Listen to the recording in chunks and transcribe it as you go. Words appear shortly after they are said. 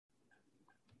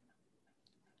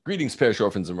Greetings, parish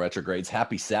orphans and retrogrades.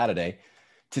 Happy Saturday.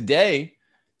 Today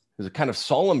is a kind of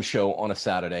solemn show on a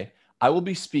Saturday. I will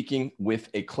be speaking with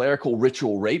a clerical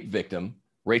ritual rape victim,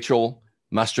 Rachel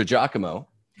Mastrogiacomo.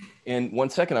 In 1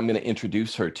 second, I'm going to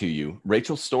introduce her to you.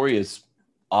 Rachel's story is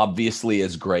obviously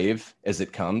as grave as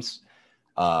it comes.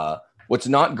 What's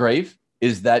not grave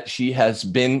is that she has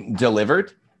been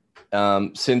delivered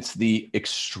since the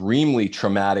extremely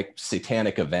traumatic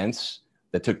satanic events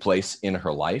that took place in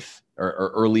her life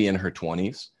or early in her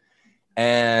 20s.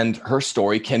 And her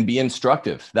story can be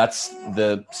instructive. That's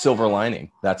the silver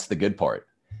lining. That's the good part.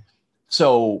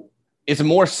 So it's a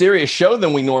more serious show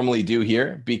than we normally do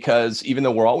here, because even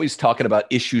though we're always talking about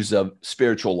issues of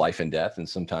spiritual life and death and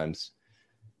sometimes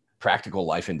practical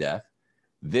life and death,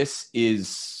 this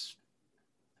is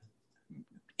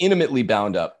intimately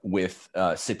bound up with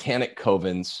satanic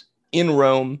covens in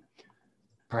Rome,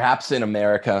 perhaps in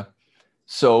America.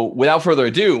 So without further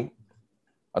ado,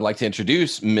 I'd like to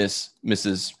introduce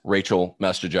Mrs. Rachel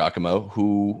Mastrogiacomo,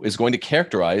 who is going to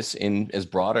characterize in as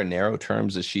broad or narrow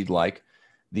terms as she'd like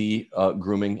the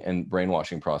grooming and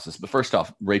brainwashing process. But first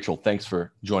off, Rachel, thanks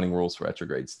for joining Rules for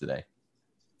Retrogrades today.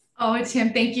 Oh,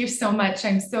 Tim, thank you so much.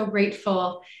 I'm so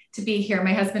grateful to be here.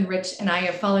 My husband, Rich, and I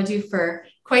have followed you for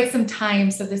quite some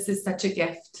time, so this is such a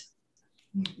gift.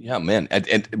 Yeah, man.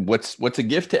 And what's a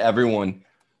gift to everyone,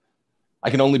 I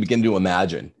can only begin to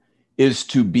imagine, is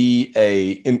to be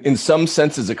in some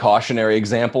senses, a cautionary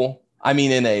example. I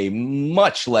mean, in a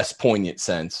much less poignant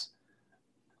sense,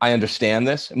 I understand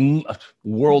this,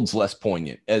 worlds less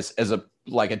poignant, as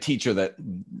a teacher that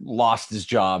lost his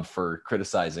job for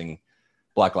criticizing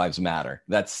Black Lives Matter.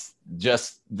 That's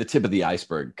just the tip of the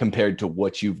iceberg compared to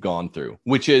what you've gone through,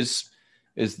 which is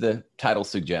the title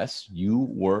suggests, you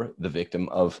were the victim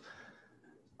of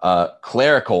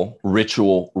clerical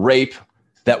ritual rape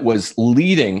that was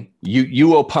leading,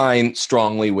 you opine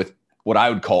strongly with what I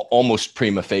would call almost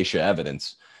prima facie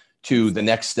evidence, to the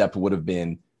next step would have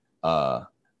been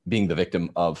being the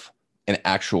victim of an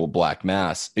actual Black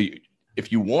mass.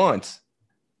 If you want,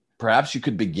 perhaps you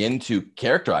could begin to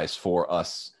characterize for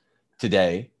us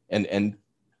today and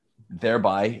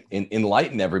thereby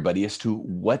enlighten everybody as to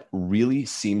what really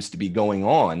seems to be going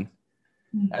on,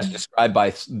 as described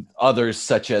by others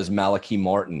such as Malachi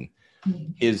Martin,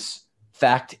 his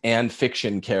fact and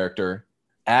fiction character,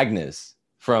 Agnes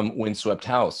from Windswept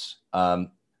House.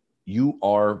 You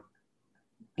are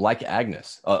like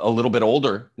Agnes, a little bit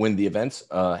older when the events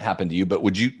happened to you, but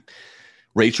would you,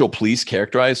 Rachel, please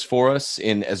characterize for us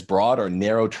in as broad or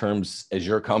narrow terms as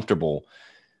you're comfortable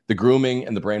the grooming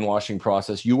and the brainwashing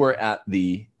process? You were at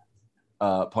the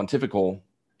Pontifical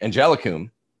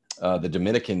Angelicum, the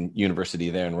Dominican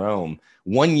University there in Rome,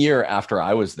 1 year after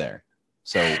I was there.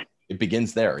 So it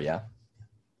begins there, yeah?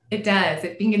 It does.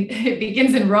 It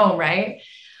begins in Rome, right?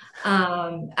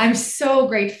 I'm so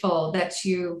grateful that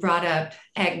you brought up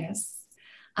Agnes.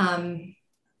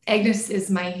 Agnes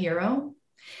is my hero,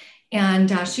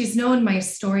 and she's known my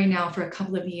story now for a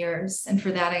couple of years, and for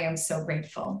that I am so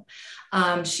grateful.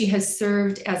 She has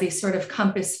served as a sort of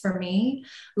compass for me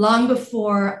long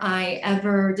before I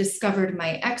ever discovered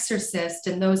my exorcist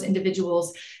and those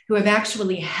individuals who have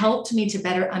actually helped me to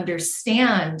better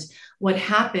understand what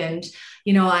happened.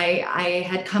 You know, I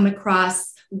had come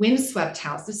across Windswept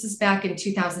House. This is back in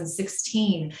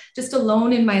 2016, just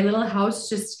alone in my little house,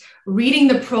 just reading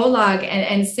the prologue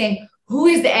and saying, who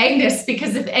is Agnes?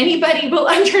 Because if anybody will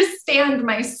understand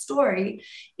my story,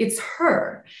 it's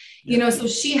her. You know, so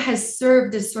she has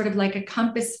served as sort of like a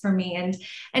compass for me.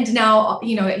 And now,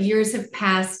 you know, years have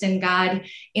passed, and God,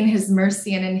 in his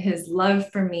mercy and in his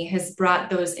love for me, has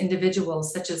brought those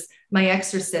individuals, such as my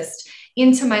exorcist,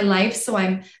 into my life. So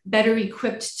I'm better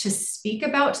equipped to speak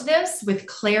about this with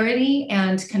clarity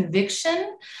and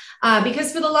conviction.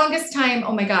 Because for the longest time,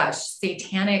 oh my gosh,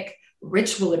 satanic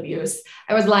ritual abuse,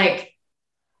 I was like,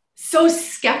 so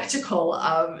skeptical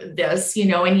of this, you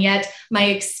know, and yet my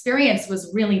experience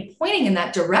was really pointing in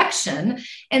that direction.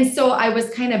 And so I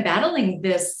was kind of battling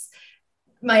this,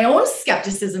 my own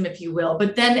skepticism, if you will,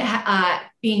 but then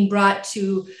being brought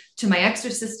to my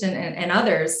exorcist and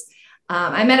others,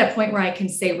 I'm at a point where I can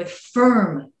say with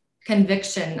firm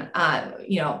conviction,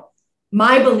 you know,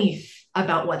 my belief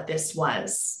about what this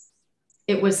was.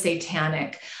 It was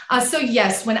satanic. So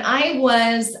yes, when I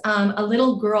was a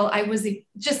little girl, I was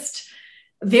just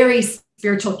very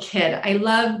spiritual kid. I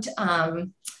loved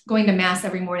going to mass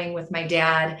every morning with my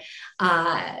dad.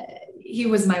 He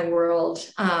was my world.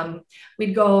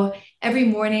 We'd go every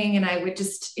morning and I would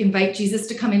just invite Jesus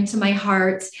to come into my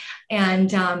heart.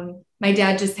 And my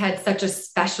dad just had such a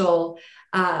special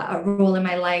a role in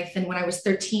my life. And when I was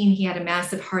 13, he had a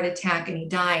massive heart attack and he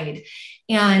died.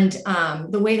 And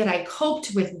the way that I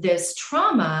coped with this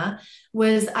trauma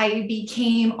was I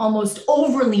became almost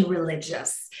overly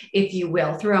religious, if you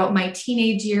will. Throughout my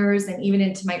teenage years and even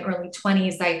into my early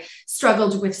 20s, I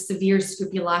struggled with severe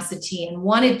scrupulosity and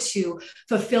wanted to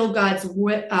fulfill God's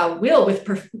will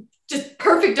with just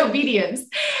perfect obedience.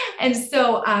 And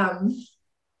so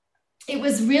it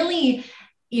was really,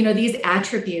 these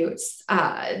attributes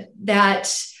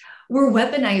that were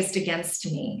weaponized against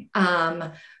me.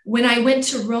 When I went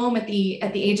to Rome at the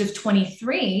age of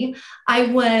 23, I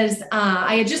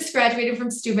had just graduated from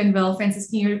Steubenville,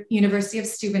 Franciscan University of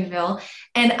Steubenville,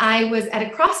 and I was at a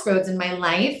crossroads in my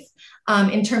life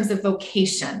in terms of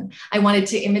vocation. I wanted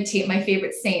to imitate my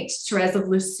favorite saint, Therese of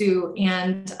Lisieux,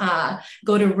 and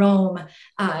go to Rome,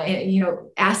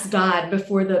 ask God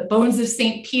before the bones of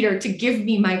St. Peter to give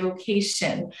me my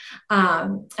vocation.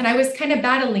 And I was kind of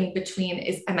battling between,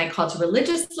 am I called to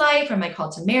religious life or am I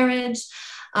called to marriage?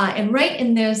 And right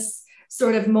in this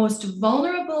sort of most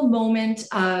vulnerable moment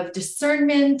of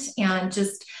discernment and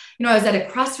just, I was at a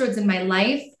crossroads in my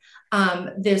life.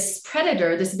 This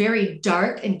predator, this very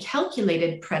dark and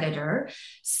calculated predator,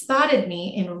 spotted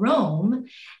me in Rome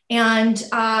and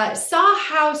saw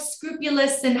how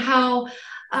scrupulous and how,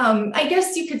 I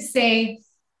guess you could say,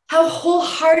 how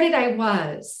wholehearted I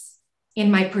was in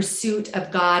my pursuit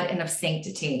of God and of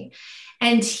sanctity.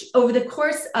 And over the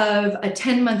course of a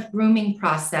 10-month grooming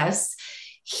process,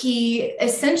 he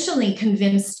essentially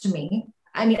convinced me,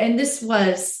 and this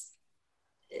was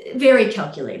very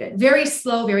calculated, very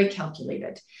slow, very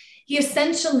calculated. He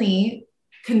essentially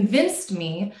convinced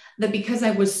me that because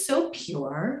I was so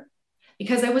pure,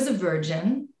 because I was a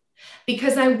virgin,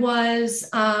 because I was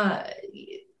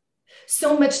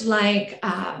so much like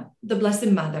the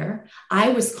Blessed Mother, I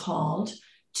was called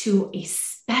to a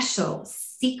special,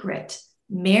 secret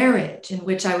marriage in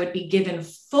which I would be given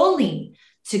fully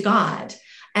to God,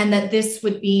 and that this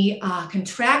would be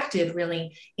contracted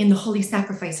really in the holy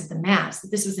sacrifice of the Mass,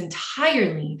 that this was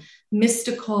entirely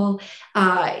mystical.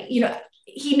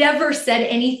 He never said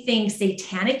anything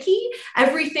satanic-y.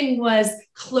 Everything was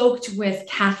cloaked with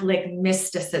Catholic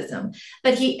mysticism.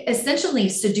 But he essentially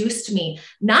seduced me,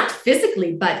 not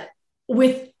physically, but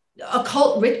with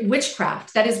occult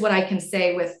witchcraft. That is what I can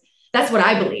say that's what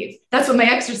I believe. That's what my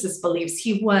exorcist believes.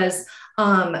 He was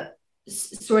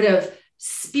sort of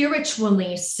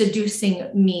spiritually seducing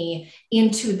me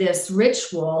into this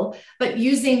ritual, but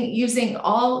using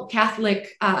all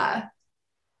Catholic,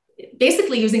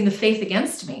 basically using the faith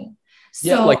against me. So,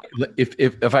 yeah, like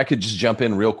if I could just jump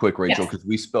in real quick, Rachel, because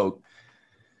we spoke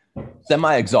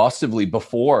semi-exhaustively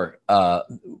before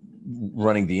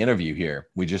running the interview here.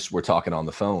 We just were talking on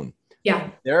the phone. Yeah.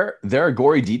 There are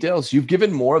gory details. You've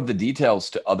given more of the details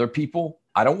to other people.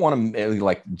 I don't want to,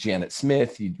 like Janet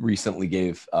Smith, he recently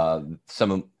gave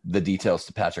some of the details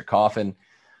to Patrick Coffin.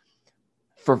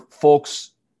 For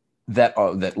folks that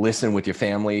listen with your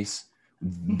families,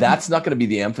 that's not going to be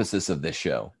the emphasis of this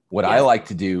show. What I like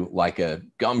to do, like a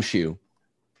gumshoe,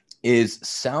 is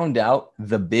sound out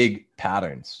the big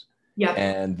patterns. Yeah.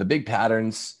 And the big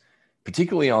patterns,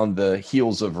 particularly on the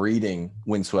heels of reading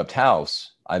Windswept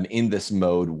House, I'm in this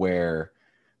mode where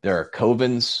there are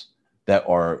covens that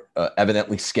are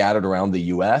evidently scattered around the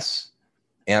US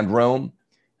and Rome.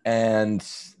 And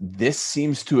this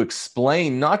seems to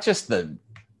explain not just the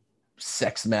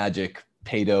sex magic,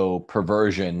 pedo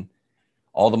perversion,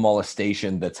 all the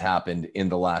molestation that's happened in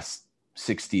the last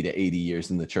 60 to 80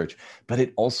 years in the church, but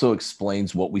it also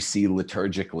explains what we see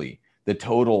liturgically, the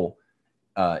total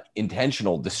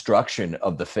intentional destruction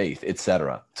of the faith,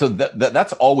 etc. So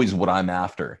that's always what I'm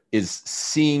after, is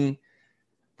seeing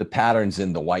the patterns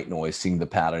in the white noise, seeing the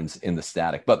patterns in the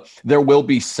static. But there will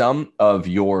be some of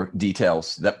your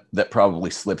details that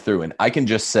probably slip through. And I can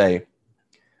just say,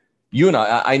 you and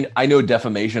I know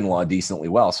defamation law decently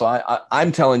well. So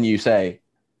I'm telling you, say,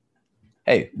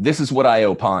 hey, this is what I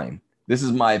opine. This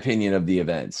is my opinion of the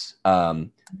events.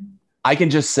 I can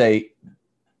just say,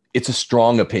 it's a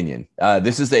strong opinion.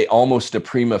 This is almost a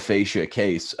prima facie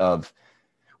case of,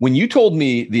 when you told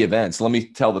me the events, let me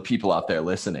tell the people out there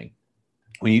listening,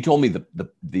 when you told me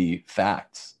the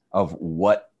facts of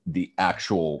what the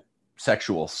actual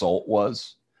sexual assault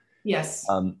was, yes,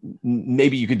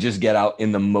 maybe you could just get out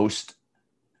in the most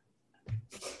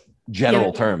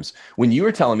general terms. When you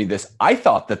were telling me this, I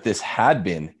thought that this had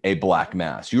been a black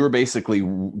mass. You were basically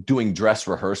doing dress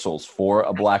rehearsals for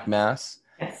a black mass.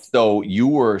 Yes. So you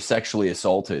were sexually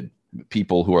assaulted.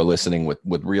 People who are listening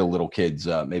with real little kids,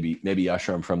 maybe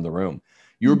usher them from the room.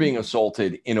 You were being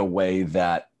assaulted in a way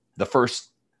that the first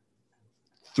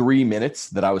 3 minutes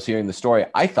that I was hearing the story,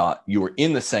 I thought you were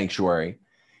in the sanctuary,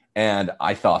 and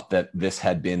I thought that this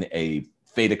had been a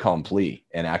fait accompli,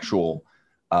 an actual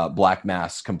Black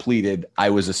Mass completed. I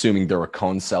was assuming there were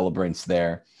concelebrants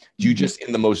there. Do you just,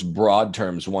 in the most broad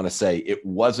terms, want to say it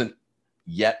wasn't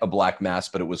yet a Black Mass,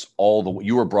 but it was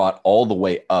you were brought all the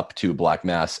way up to Black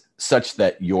Mass, such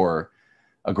that your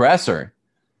aggressor,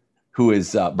 who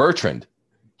is Bertrand,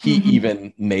 he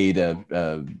even made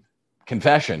a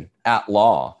confession at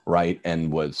law, right?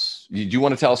 And do you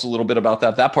want to tell us a little bit about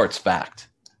that? That part's fact.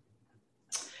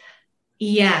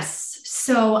 Yes.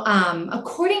 So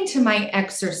according to my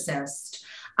exorcist,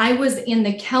 I was in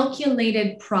the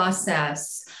calculated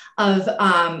process of,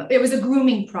 it was a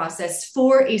grooming process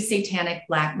for a satanic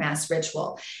Black Mass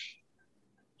ritual.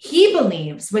 He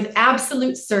believes with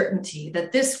absolute certainty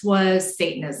that this was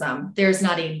Satanism. There's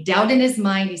not a doubt in his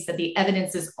mind. He said the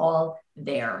evidence is all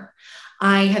there.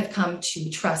 I have come to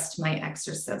trust my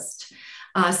exorcist.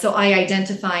 So I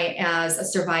identify as a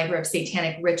survivor of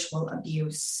satanic ritual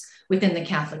abuse within the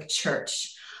Catholic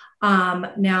Church.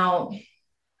 Now,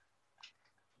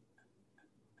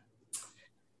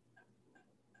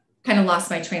 kind of lost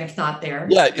my train of thought there.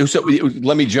 Yeah, so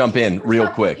let me jump in real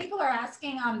quick. People are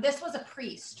asking, this was a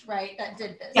priest, right, that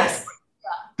did this? Yes. Yeah.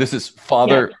 This is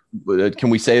Father,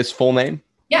 can we say his full name?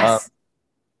 Yes.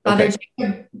 Father Okay.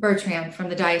 Jacob Bertrand from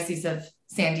the Diocese of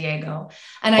San Diego.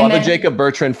 And Father Jacob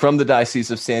Bertrand from the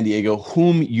Diocese of San Diego,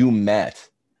 whom you met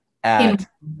at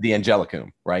the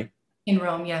Angelicum, right? In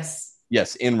Rome, yes.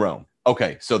 Yes, in Rome.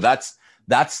 Okay, so that's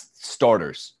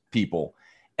starters, people.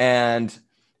 And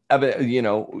you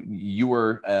know, you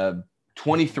were a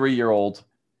 23-year-old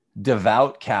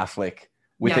devout Catholic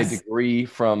with a degree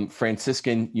from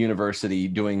Franciscan University,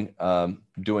 doing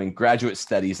graduate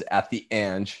studies at the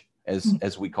Ange,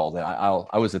 as we called it.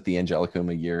 I was at the Angelicum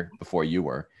a year before you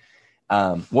were.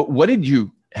 What did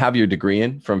you have your degree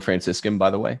in from Franciscan, by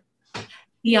the way?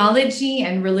 Theology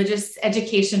and religious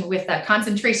education with a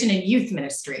concentration in youth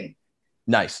ministry.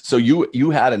 Nice. So you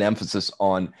had an emphasis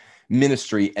on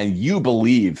ministry, and you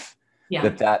believe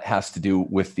that has to do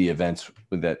with the events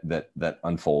that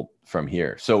unfold from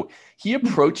here. So he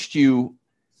approached you,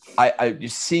 I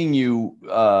seeing you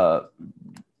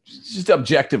just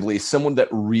objectively, someone that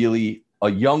really,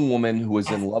 a young woman who was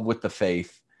in love with the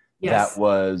faith. Yes.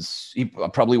 He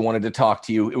probably wanted to talk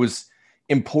to you. It was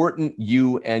important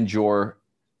you and your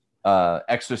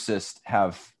exorcist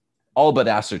have all but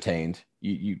ascertained.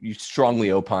 You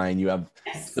strongly opine, you have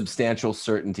substantial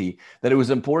certainty that it was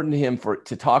important to him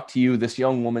to talk to you. This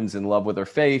young woman's in love with her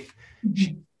faith,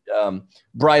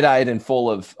 bright-eyed and full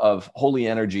of holy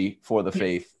energy for the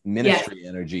faith, ministry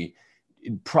energy.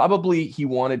 Probably he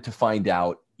wanted to find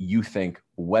out, you think,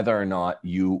 whether or not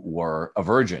you were a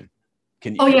virgin.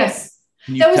 Can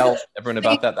you tell everyone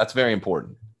about that? That's very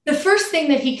important. The first thing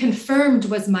that he confirmed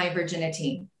was my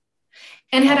virginity.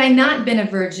 And had I not been a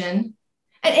virgin,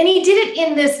 and he did it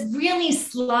in this really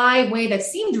sly way that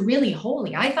seemed really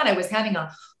holy. I thought I was having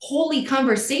a holy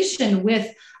conversation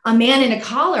with a man in a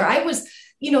collar. I was,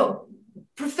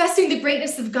 professing the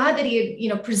greatness of God, that he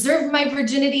had, preserved my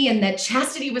virginity and that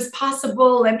chastity was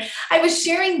possible. And I was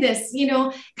sharing this,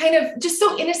 kind of just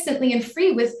so innocently and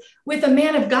free with a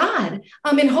man of God,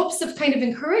 in hopes of kind of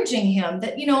encouraging him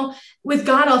that, with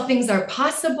God, all things are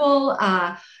possible.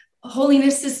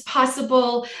 Holiness is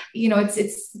possible.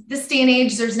 It's this day and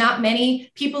age, there's not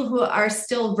many people who are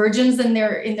still virgins in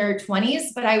their 20s,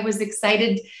 but I was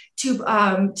excited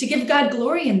to give God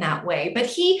glory in that way. But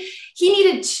he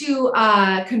needed to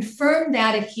confirm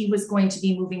that if he was going to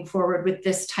be moving forward with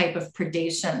this type of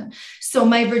predation. So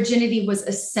my virginity was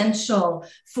essential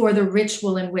for the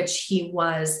ritual in which he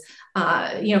was,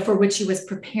 for which he was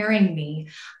preparing me.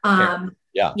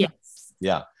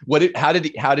 Yeah. How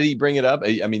did he bring it up?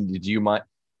 I mean, did you mind?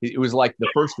 It was like the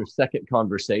first or second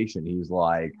conversation. He was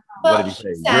like, what did he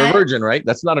say? You're a virgin, right?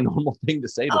 That's not a normal thing to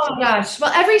say to someone. Gosh.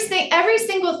 Well, every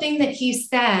single thing that he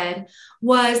said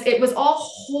it was all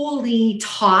holy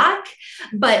talk,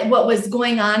 but what was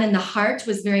going on in the heart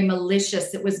was very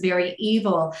malicious. It was very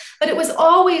evil, but it was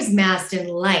always masked in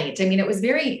light. I mean, it was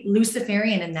very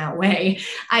Luciferian in that way.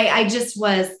 I just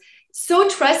was so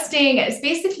trusting. It's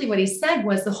basically what he said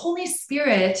was the Holy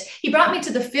Spirit. He brought me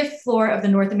to the 5th floor of the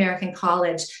North American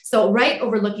College. So right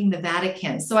overlooking the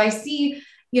Vatican. So I see,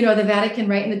 the Vatican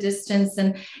right in the distance.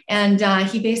 And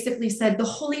he basically said, the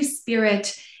Holy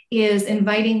Spirit is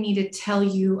inviting me to tell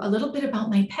you a little bit about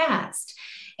my past.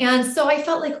 And so I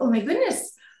felt like, oh my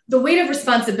goodness, the weight of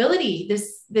responsibility.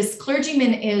 This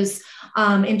clergyman is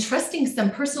entrusting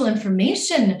some personal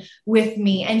information with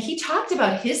me. And he talked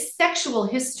about his sexual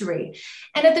history.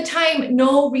 And at the time,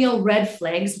 no real red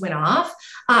flags went off.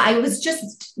 I was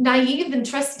just naive and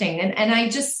trusting. And I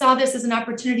just saw this as an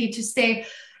opportunity to say,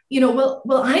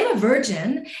 well, I'm a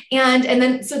virgin. And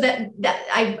then so that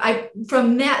I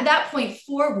from that point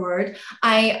forward,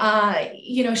 I,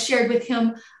 shared with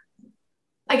him,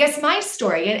 I guess, my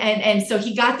story. And so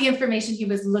he got the information he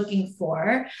was looking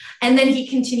for. And then he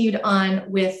continued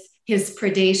on with his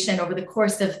predation over the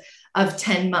course of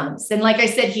 10 months. And like I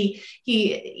said, he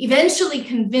eventually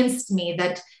convinced me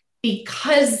that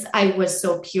because I was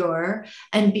so pure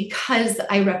and because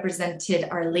I represented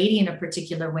Our Lady in a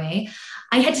particular way,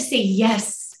 I had to say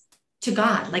yes to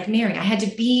God, like Mary. I had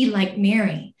to be like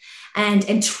Mary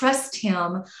and trust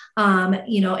him,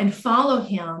 and follow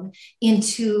him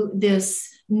into this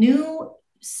new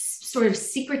sort of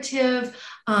secretive,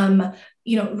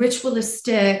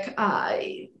 ritualistic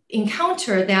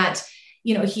encounter that,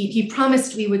 he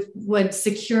promised we would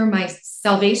secure my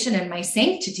salvation and my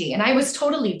sanctity. And I was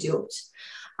totally duped.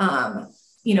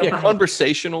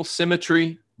 Conversational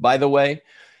symmetry, by the way,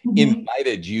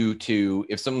 invited you to,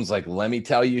 if someone's like, let me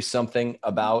tell you something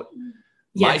about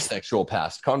my sexual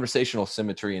past, conversational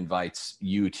symmetry invites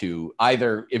you to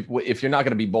either, if you're not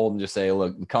going to be bold and just say,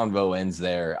 look, the convo ends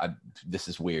there. This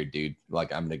is weird, dude.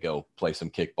 Like, I'm going to go play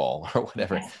some kickball or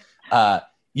whatever.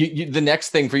 The next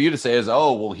thing for you to say is,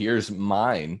 oh, well, here's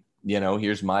mine.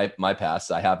 Here's my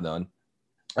past. I have none.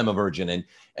 I'm a virgin.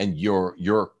 And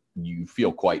you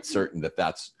feel quite certain that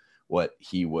that's what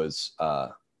he was,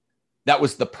 that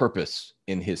was the purpose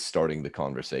in his starting the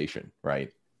conversation,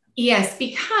 right? Yes,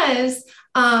 because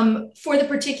for the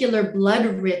particular blood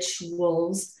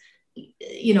rituals,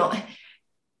 it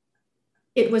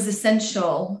was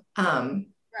essential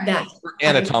that for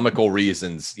anatomical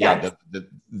reasons. Yeah,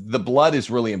 the blood is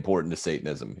really important to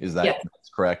Satanism. Is that that's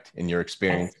correct in your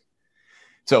experience? Yes.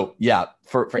 So yeah,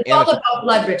 for it's all about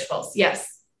blood rituals.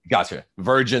 Yes. Gotcha.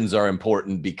 Virgins are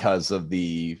important because of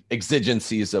the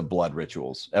exigencies of blood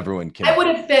rituals. Everyone can.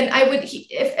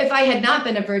 If I had not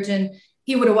been a virgin,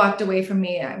 he would have walked away from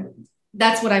me.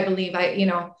 That's what I believe.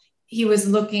 He was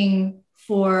looking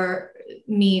for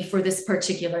me for this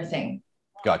particular thing.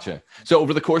 Gotcha. So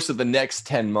over the course of the next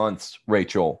 10 months,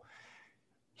 Rachel,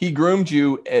 he groomed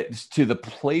you to the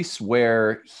place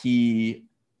where he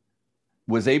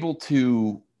was able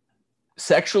to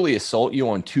sexually assault you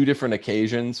on two different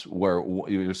occasions, where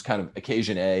it was kind of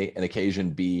occasion A and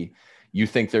occasion B. You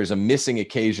think there's a missing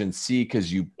occasion C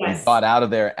because you got out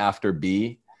of there after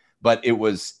B, but it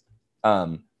was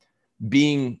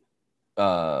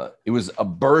it was a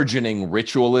burgeoning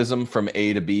ritualism from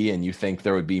A to B, and you think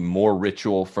there would be more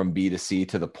ritual from B to C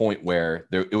to the point where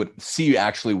C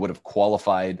actually would have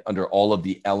qualified under all of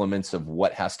the elements of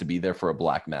what has to be there for a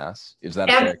Black Mass. Is that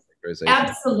a fair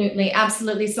characterization?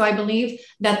 Absolutely. So I believe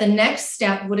that the next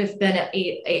step would have been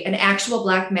an actual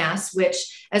Black Mass,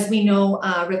 which, as we know,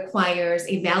 requires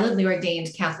a validly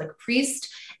ordained Catholic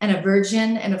priest and a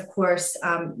virgin, and of course,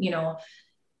 the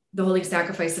Holy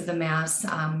Sacrifice of the Mass.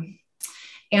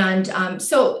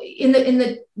 So in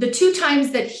the two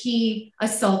times that he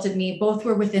assaulted me, both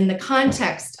were within the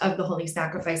context of the Holy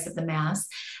Sacrifice of the Mass.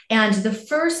 And the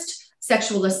first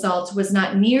sexual assault was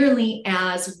not nearly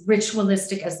as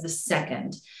ritualistic as the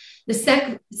second.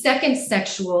 The second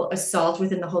sexual assault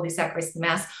within the Holy Sacrifice of the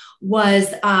Mass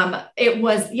was, it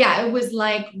was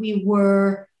like we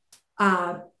were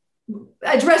a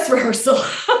dress rehearsal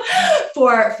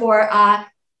for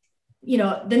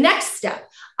the next step.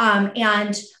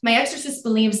 And my exorcist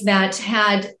believes that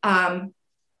had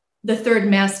the third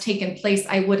Mass taken place,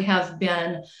 I would have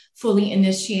been fully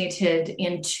initiated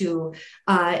into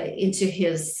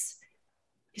his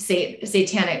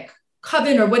satanic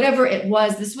coven or whatever it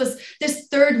was. This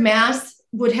third Mass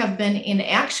would have been in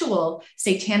actual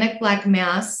satanic Black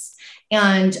Mass,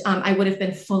 and I would have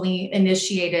been fully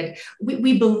initiated.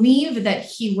 We believe that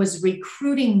he was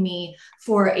recruiting me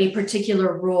for a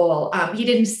particular role. He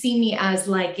didn't see me as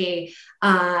like a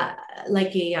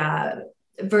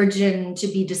virgin to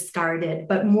be discarded,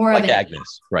 but more like of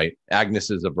Agnes, right?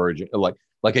 Agnes is a virgin, like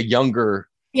a younger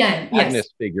Agnes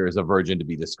figure is a virgin to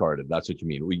be discarded. That's what you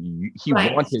mean. He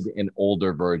wanted an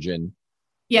older virgin.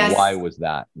 Yes. Why was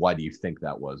that? Why do you think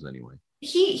that was anyway?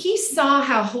 He saw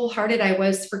how wholehearted I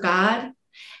was for God.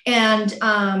 And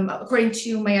according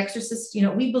to my exorcist,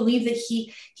 we believe that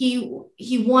he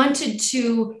wanted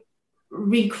to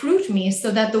recruit me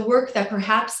so that the work that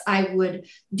perhaps I would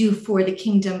do for the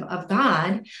kingdom of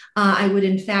God, I would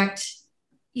in fact,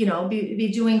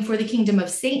 be doing for the kingdom of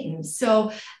Satan.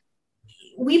 So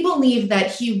we believe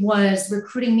that he was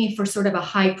recruiting me for sort of a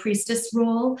high priestess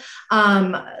role,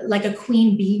 like a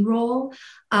queen bee role.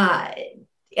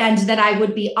 And that I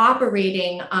would be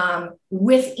operating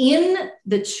within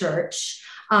the church.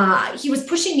 He was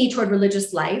pushing me toward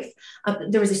religious life.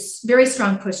 There was a very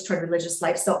strong push toward religious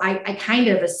life. So I kind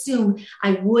of assumed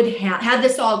I would have, had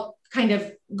this all kind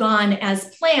of gone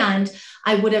as planned,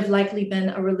 I would have likely been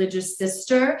a religious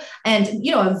sister and,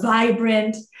 you know, a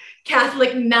vibrant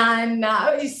Catholic nun,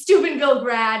 Steubenville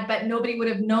grad, but nobody would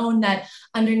have known that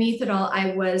underneath it all,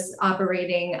 I was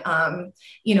operating,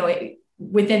 you know,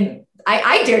 within,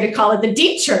 I dare to call it the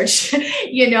deep church,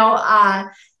 you know,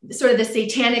 sort of the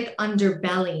satanic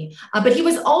underbelly. But he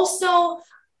was also,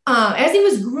 as he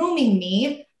was grooming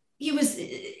me,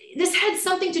 this had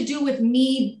something to do with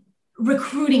me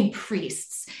recruiting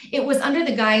priests. It was under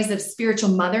the guise of spiritual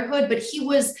motherhood, but he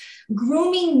was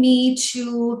grooming me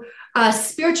to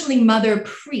spiritually mother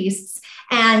priests.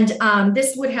 And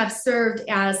this would have served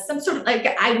as some sort of, like,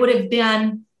 I would have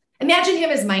been, imagine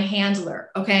him as my handler,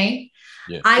 okay?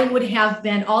 Yeah. I would have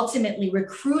been ultimately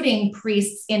recruiting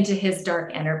priests into his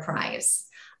dark enterprise.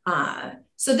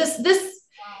 So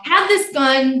had this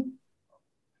gone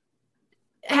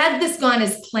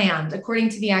as planned, according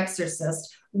to The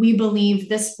Exorcist, we believe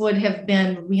this would have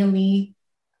been really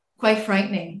quite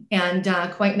frightening and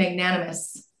quite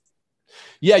magnanimous.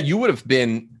 Yeah, you would have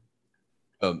been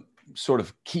a sort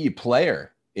of key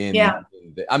player in. Yeah.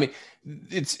 I mean,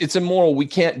 it's immoral. We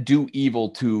can't do evil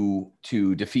to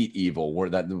defeat evil. Where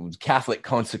that Catholic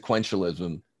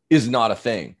consequentialism is not a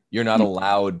thing. You're not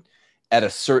allowed at a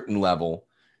certain level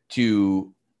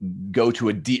to go to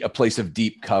a place of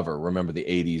deep cover. Remember the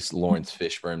 80s Lawrence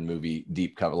Fishburne movie,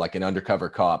 Deep Cover, like an undercover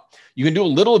cop. You can do a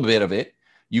little bit of it.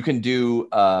 You can do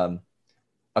a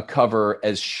cover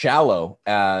as shallow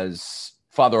as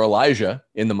Father Elijah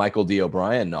in the Michael D.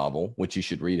 O'Brien novel, which you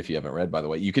should read if you haven't read, by the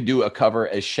way. You could do a cover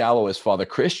as shallow as Father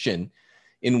Christian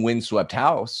in Windswept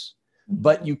House,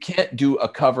 but you can't do a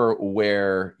cover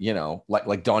where, you know,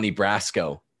 like Donnie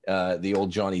Brasco, the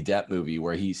old Johnny Depp movie,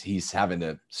 where he's having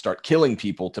to start killing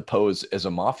people to pose as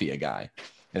a mafia guy.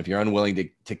 And if you're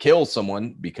unwilling to kill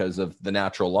someone because of the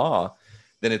natural law,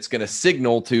 then it's going to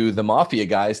signal to the mafia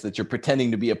guys that you're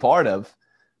pretending to be a part of,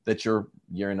 that you're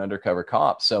an undercover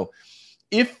cop. So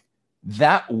if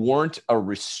that weren't a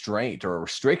restraint or a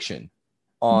restriction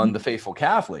on the faithful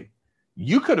Catholic,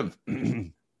 you could have,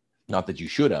 not that you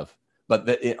should have, but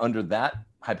that under that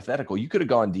hypothetical, you could have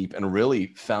gone deep and really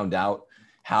found out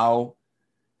how,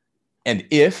 and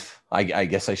if, I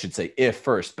guess I should say if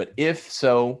first, but if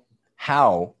so,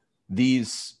 how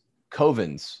these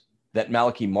covens that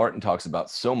Malachi Martin talks about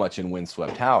so much in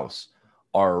Windswept House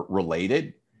are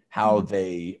related, how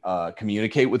they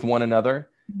communicate with one another,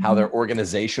 how their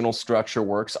organizational structure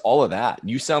works, all of that.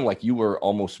 You sound like you were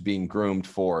almost being groomed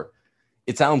for,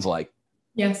 it sounds like,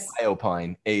 yes, I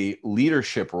opine, a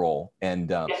leadership role. And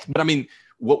but I mean,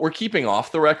 what we're keeping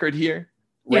off the record here,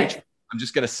 Rachel, yes. I'm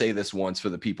just going to say this once for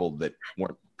the people that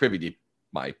weren't privy to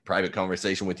my private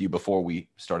conversation with you before we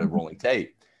started rolling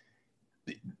tape.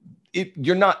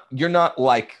 You're not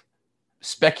like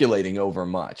speculating over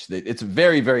much. It's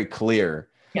very, very clear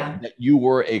that you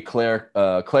were a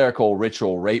clerical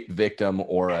ritual rape victim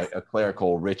or a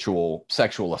clerical ritual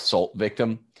sexual assault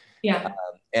victim. Yeah.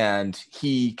 And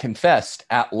he confessed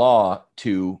at law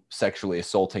to sexually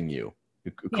assaulting you,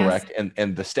 correct? Yes.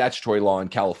 And the statutory law in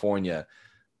California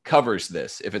covers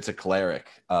this if it's a cleric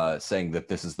saying that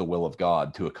this is the will of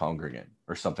God to a congregant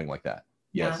or something like that.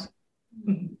 Yes.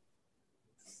 Yeah. Mm-hmm.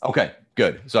 Okay,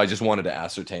 good. So I just wanted to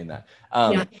ascertain that.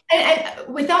 And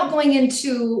without going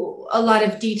into a lot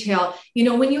of detail, you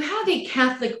know, when you have a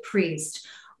Catholic priest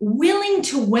willing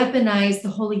to weaponize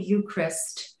the Holy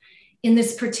Eucharist in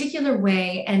this particular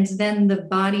way, and then the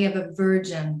body of a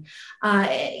virgin,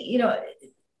 you know,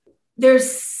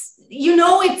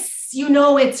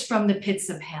 it's from the pits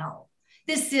of hell.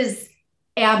 This is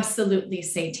absolutely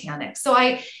satanic. So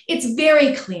it's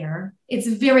very clear. It's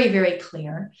very, very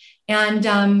clear.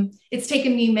 And it's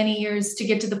taken me many years to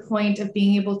get to the point of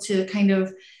being able to kind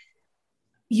of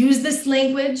use this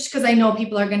language, because I know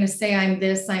people are going to say I'm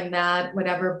this, I'm that,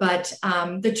 whatever. But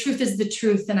the truth is the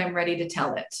truth, and I'm ready to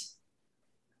tell it.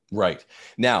 Right.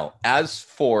 Now, as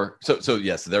for, so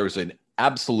yes, there was an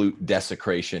absolute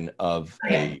desecration of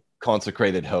a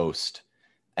consecrated host.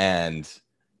 And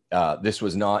this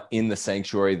was not in the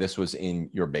sanctuary. This was in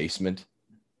your basement.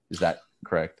 Is that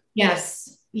correct?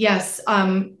 Yes.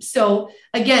 So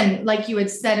again, like you had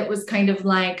said, it was kind of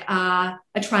like a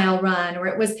trial run, or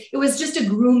it was just a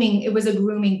grooming. It was a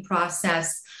grooming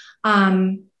process.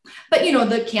 But,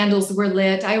 the candles were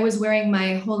lit. I was wearing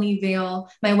my holy veil,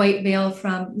 my white veil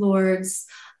from Lourdes.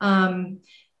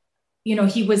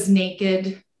 He was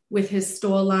naked with his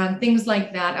stole on, things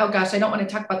like that. Oh gosh, I don't want to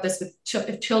talk about this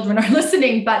if children are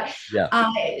listening, but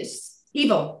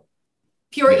evil,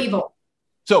 pure evil.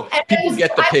 So people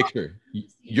get the picture.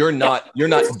 You're not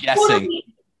guessing.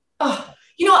 The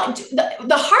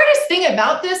hardest thing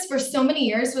about this for so many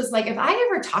years was like, if I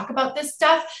ever talk about this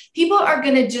stuff, people are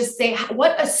going to just say,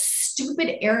 what a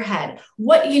stupid airhead.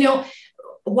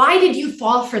 Why did you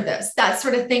fall for this? That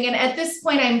sort of thing. And at this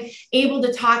point, I'm able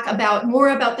to talk more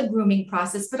about the grooming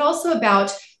process, but also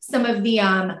about some of the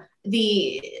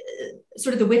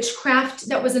sort of the witchcraft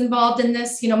that was involved in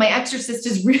this. My exorcist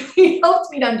has really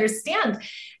helped me to understand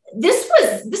this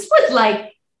was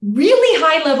like really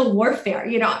high level warfare,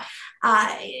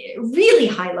 really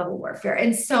high level warfare.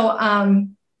 And so,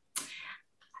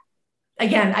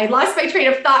 again, I lost my train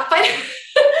of thought, but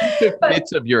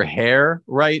bits of your hair,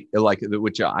 right? Like,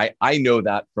 which I know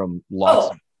that from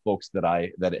lots of folks that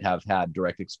have had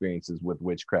direct experiences with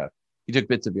witchcraft. You took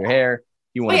bits of your hair.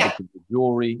 You wanted bits of your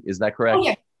jewelry. Is that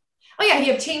correct? Oh yeah.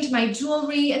 He obtained my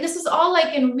jewelry, and this was all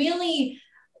like in really,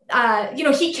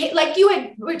 he came, like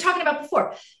we were talking about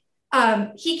before.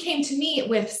 He came to me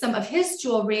with some of his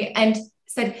jewelry and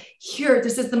said, "Here,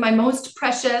 this is my most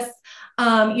precious.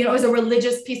 It was a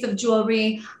religious piece of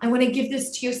jewelry. I want to give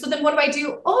this to you." So then what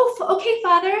do? Oh, okay,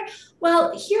 Father.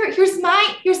 Well, here's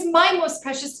my most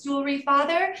precious jewelry,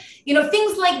 Father.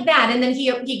 Things like that. And then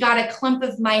he got a clump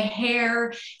of my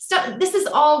hair. Stuff. This is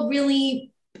all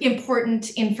really important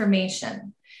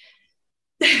information.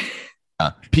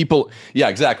 People, yeah,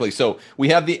 exactly. So we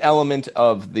have the element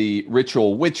of the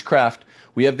ritual witchcraft.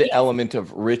 We have the element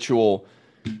of ritual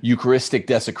Eucharistic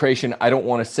desecration. I don't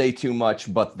want to say too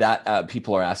much, but that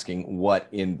people are asking what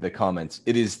in the comments.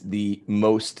 It is the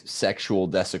most sexual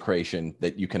desecration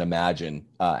that you can imagine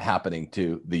happening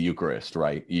to the Eucharist,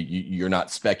 right? You're not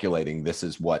speculating. This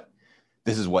is the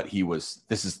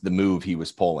move he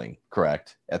was pulling,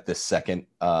 correct? At this second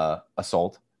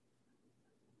assault.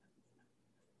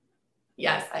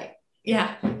 Yes,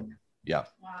 yeah. Wow.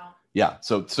 Yeah.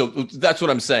 So that's what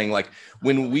I'm saying. Like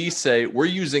when we say we're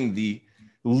using the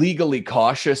legally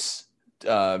cautious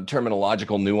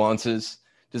terminological nuances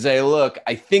to say, look,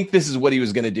 I think this is what he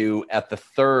was going to do at the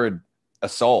third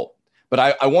assault. But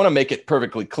I want to make it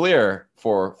perfectly clear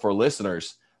for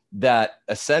listeners that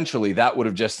essentially that would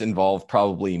have just involved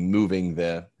probably moving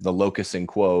the locus in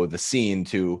quo, the scene,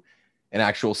 to an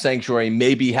actual sanctuary,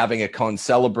 maybe having a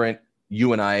concelebrant.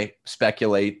 You and I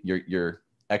speculate, your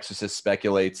exorcist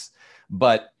speculates,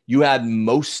 but you had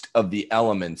most of the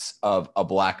elements of a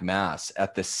black mass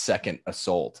at the second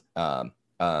assault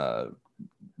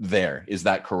there. Is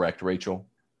that correct, Rachel?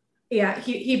 Yeah,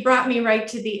 he brought me right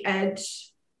to the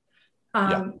edge.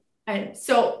 And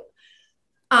so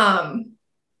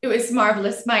it was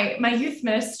marvelous. My youth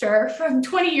minister from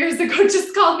 20 years ago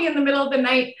just called me in the middle of the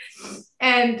night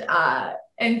and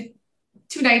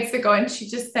 2 nights ago, and she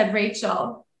just said,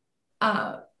 "Rachel,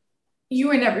 you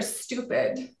were never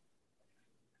stupid.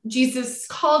 Jesus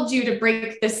called you to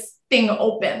break this thing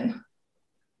open."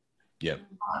 Yeah.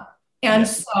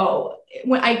 So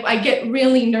when I get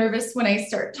really nervous when I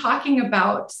start talking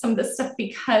about some of the stuff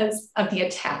because of the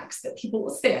attacks that people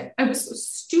will say I was so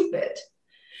stupid.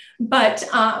 But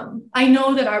I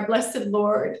know that our blessed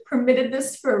Lord permitted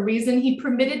this for a reason. He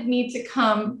permitted me to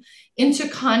come into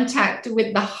contact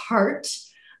with the heart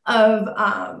of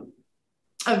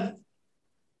the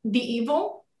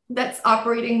evil that's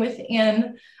operating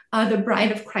within the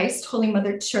Bride of Christ, Holy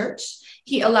Mother Church.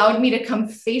 He allowed me to come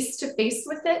face to face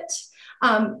with it,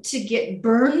 to get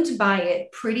burned by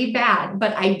it pretty bad,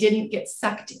 but I didn't get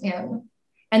sucked in.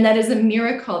 And that is a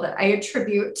miracle that I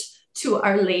attribute to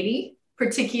Our Lady,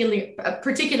 particularly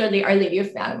Our Lady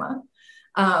of Fatima.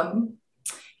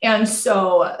 And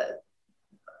so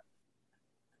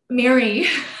Mary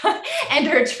and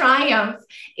her triumph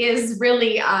is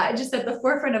really just at the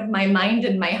forefront of my mind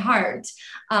and my heart.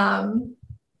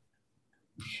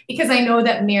 Because I know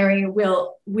that Mary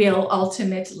will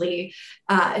ultimately,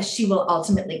 she will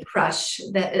ultimately crush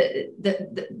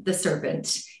the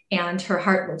serpent, and her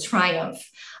heart will triumph.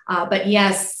 But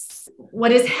yes,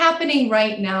 what is happening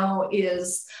right now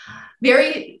is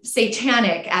very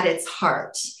satanic at its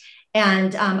heart.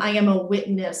 And I am a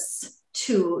witness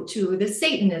to the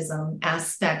Satanism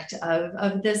aspect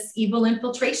of this evil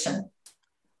infiltration.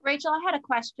 Rachel, I had a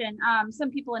question.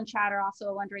 Some people in chat are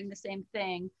also wondering the same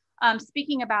thing.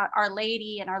 Speaking about Our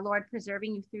Lady and our Lord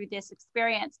preserving you through this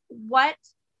experience, what,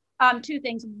 2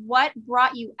 things, what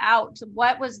brought you out?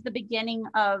 What was the beginning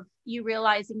of you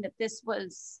realizing that this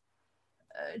was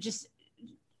just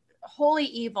wholly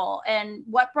evil, and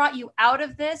what brought you out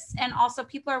of this. And also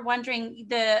people are wondering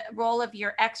the role of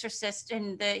your exorcist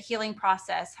in the healing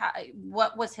process.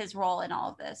 What was his role in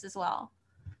all of this as well?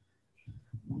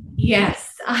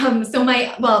 Yes. I'll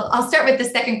start with the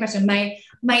second question. My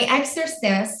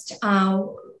exorcist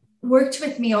worked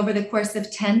with me over the course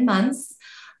of 10 months.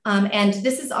 And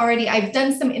this is already, I've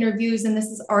done some interviews and this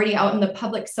is already out in the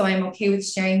public, so I'm okay with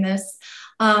sharing this.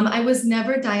 I was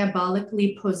never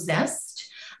diabolically possessed,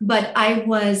 but I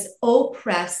was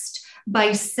oppressed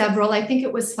by several, I think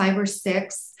it was 5 or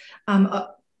 6,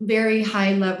 very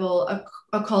high level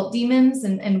occult demons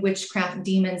and witchcraft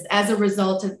demons as a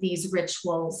result of these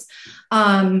rituals.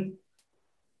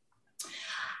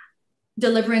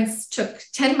 Deliverance took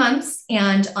 10 months,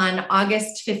 and on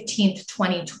August 15th,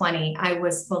 2020, I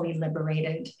was fully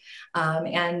liberated.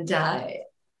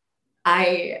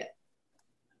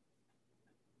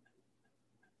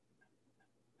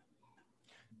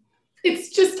 It's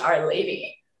just Our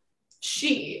Lady.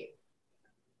 She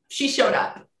showed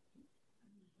up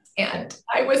and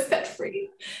I was set free.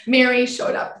 Mary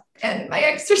showed up and my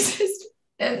exorcist,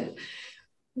 and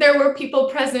there were people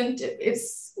present.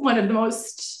 It's one of the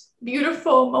most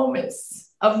beautiful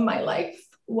moments of my life,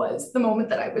 was the moment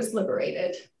that I was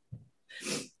liberated.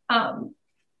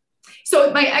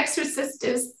 So my exorcist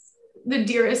is the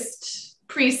dearest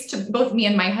priest to both me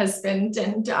and my husband.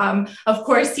 And of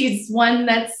course, he's one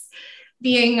that's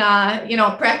being,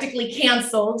 practically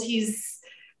canceled. He's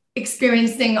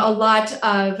experiencing a lot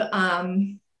of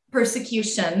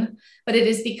persecution, but it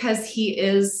is because he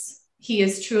is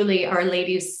truly Our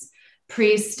Lady's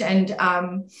priest. And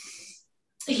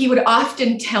he would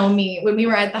often tell me when we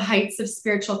were at the heights of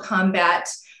spiritual combat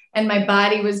and my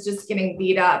body was just getting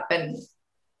beat up, and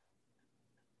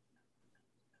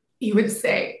he would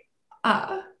say,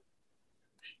 Our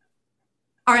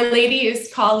Lady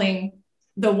is calling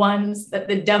the ones that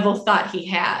the devil thought he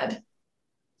had.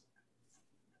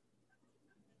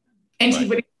 And he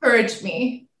would encourage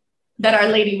me that Our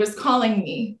Lady was calling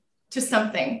me to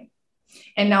something.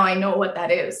 And now I know what that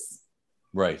is.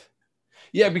 Right.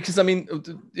 Yeah, because I mean,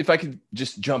 if I could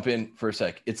just jump in for a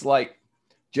sec, it's like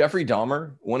Jeffrey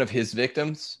Dahmer, one of his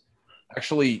victims,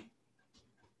 actually,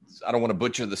 I don't want to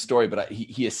butcher the story, but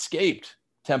he escaped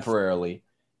temporarily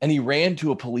and he ran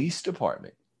to a police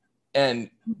department, and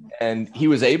he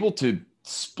was able to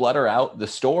splutter out the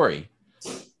story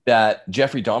that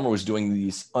Jeffrey Dahmer was doing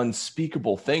these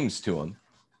unspeakable things to him.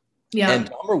 Yeah.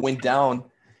 And Dahmer went down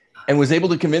and was able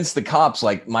to convince the cops,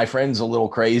 like, my friend's a little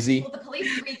crazy. Well, the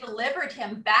police re-delivered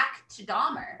him back to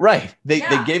Dahmer. Right. They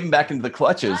gave him back into the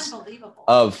clutches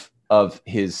of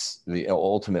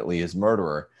ultimately his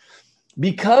murderer.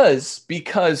 Because New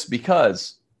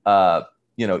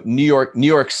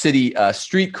York City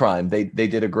street crime, they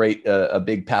did a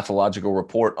big pathological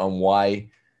report on why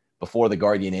before the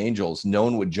Guardian Angels, no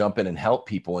one would jump in and help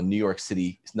people in New York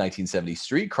City 1970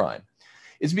 street crime.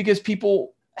 It's because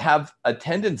people have a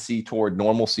tendency toward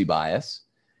normalcy bias,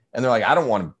 and they're like, I don't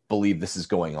want to believe this is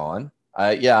going on.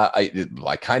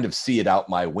 I kind of see it out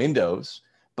my windows,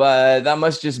 but that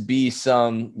must just be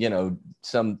some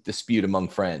dispute among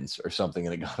friends or something,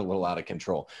 and it got a little out of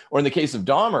control. Or in the case of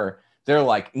Dahmer, they're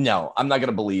like, no, I'm not going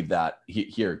to believe that.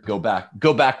 Here, go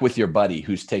back with your buddy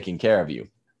who's taking care of you,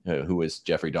 who was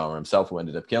Jeffrey Dahmer himself, who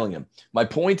ended up killing him. My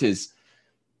point is,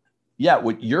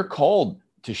 what you're called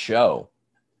to show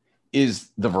is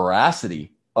the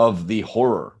veracity of the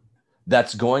horror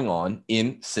that's going on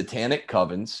in satanic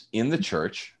covens in the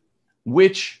church,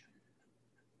 which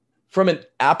from an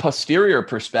a posterior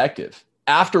perspective,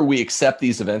 after we accept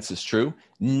these events as true,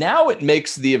 now it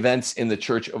makes the events in the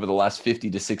church over the last 50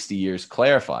 to 60 years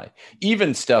clarify.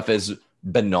 Even stuff as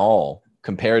banal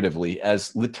comparatively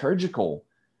as liturgical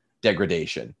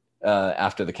degradation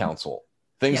after the council.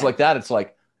 Things like that. It's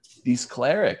like these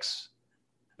clerics,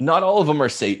 not all of them are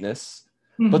Satanists,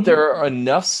 but there are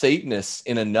enough Satanists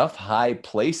in enough high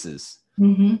places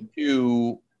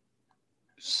to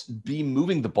be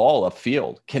moving the ball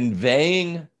upfield,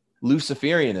 conveying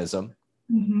Luciferianism.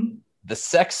 The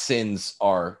sex sins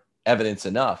are evidence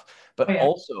enough, but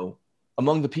also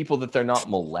among the people that they're not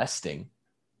molesting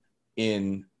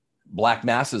in black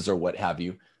masses or what have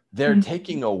you, they're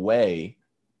taking away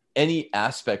any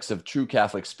aspects of true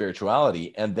Catholic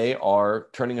spirituality, and they are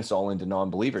turning us all into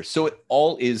non-believers. So it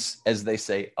all is, as they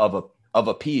say, of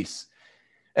a piece.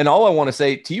 And all I want to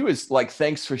say to you is, like,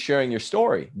 thanks for sharing your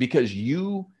story, because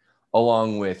you,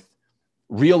 along with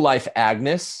real life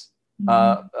Agnes,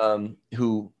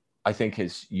 who I think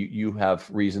you have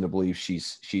reason to believe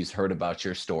she's heard about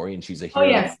your story and she's a hero. Oh,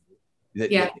 yes.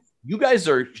 You guys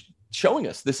are showing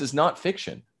us this is not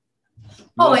fiction.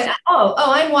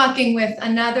 I'm walking with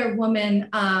another woman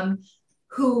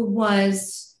who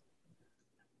was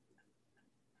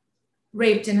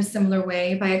raped in a similar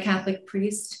way by a Catholic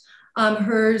priest.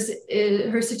 Her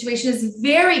situation is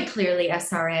very clearly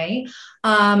SRA.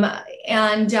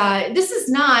 And this is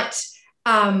not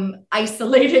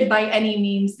isolated by any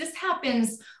means. This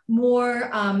happens more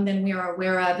than we are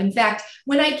aware of. In fact,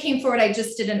 when I came forward, I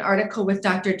just did an article with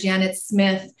Dr. Janet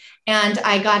Smith, and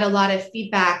I got a lot of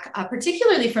feedback,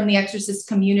 particularly from the exorcist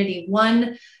community.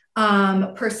 One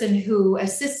person who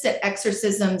assists at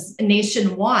exorcisms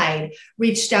nationwide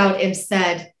reached out and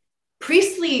said,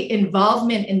 priestly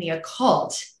involvement in the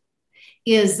occult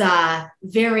is that's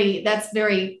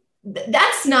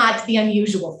not the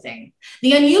unusual thing.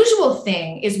 The unusual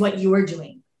thing is what you're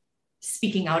doing,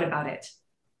 speaking out about it.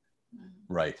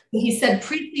 Right. He said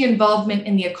priestly involvement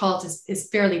in the occult is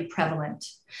fairly prevalent.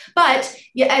 But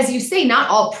as you say, not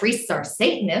all priests are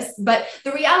Satanists, but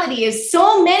the reality is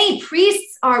so many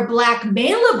priests are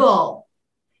blackmailable.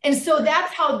 And so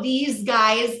that's how these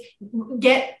guys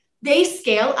they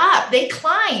scale up, they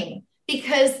climb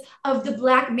because of the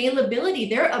blackmailability.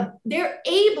 They're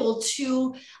able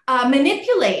to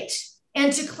manipulate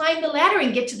and to climb the ladder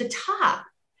and get to the top.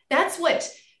 That's what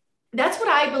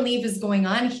I believe is going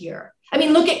on here. I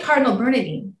mean, look at Cardinal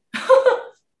Bernardin.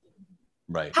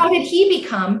 Right. How did he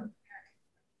become?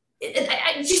 Do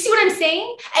you see what I'm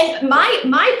saying? And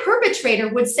my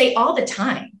perpetrator would say all the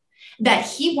time that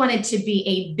he wanted to be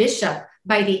a bishop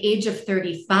by the age of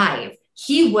 35.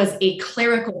 He was a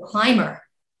clerical climber.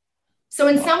 So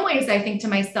in some ways, I think to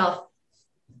myself,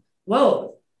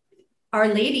 whoa, Our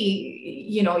Lady,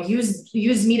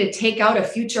 used me to take out a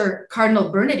future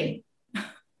Cardinal Bernardin.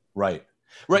 Right.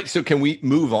 Right. So can we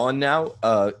move on now,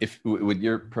 if with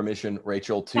your permission,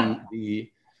 Rachel, to the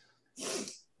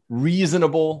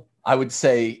reasonable, I would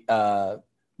say,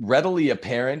 readily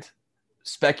apparent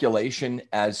speculation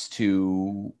as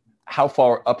to how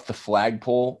far up the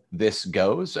flagpole this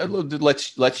goes?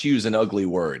 Let's use an ugly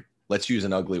word. Let's use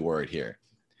an ugly word here.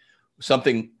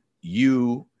 Something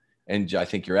you and I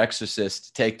think your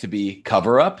exorcist take to be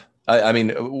cover up. I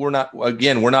mean, we're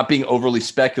not being overly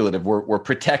speculative. We're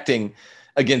protecting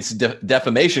against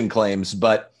defamation claims,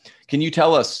 but can you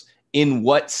tell us in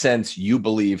what sense you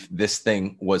believe this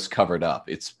thing was covered up?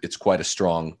 It's quite a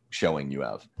strong showing you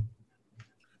have.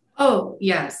 Oh,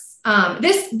 yes.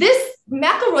 This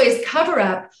McElroy's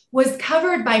cover-up was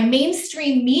covered by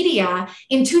mainstream media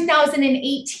in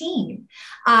 2018.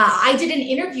 I did an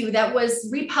interview that was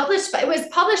republished, but it was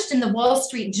published in the Wall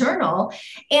Street Journal,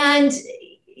 and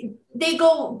they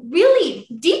go really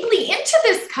deeply into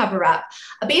this cover-up.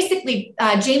 Basically,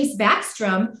 James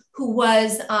Backstrom, who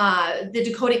was the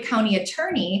Dakota County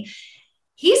attorney,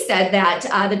 he said that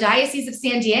the Diocese of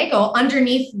San Diego,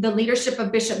 underneath the leadership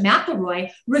of Bishop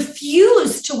McElroy,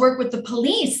 refused to work with the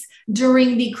police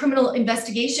during the criminal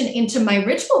investigation into my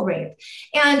ritual rape.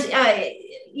 And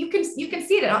you can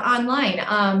see it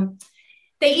online.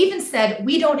 They even said,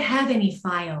 we don't have any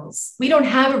files. We don't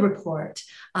have a report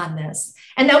on this.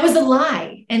 And that was a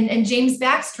lie. And James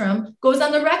Backstrom goes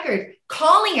on the record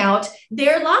calling out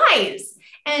their lies.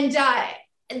 And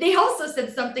they also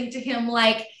said something to him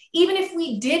like, even if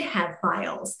we did have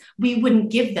files, we wouldn't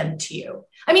give them to you.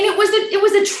 I mean, it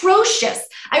was atrocious.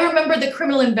 I remember the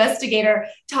criminal investigator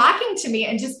talking to me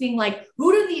and just being like,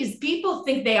 who do these people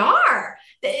think they are?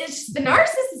 It's just the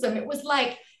narcissism. It was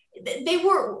like they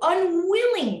were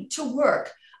unwilling to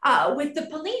work with the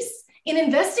police in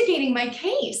investigating my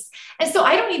case. And so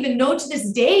I don't even know to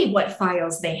this day what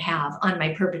files they have on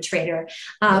my perpetrator.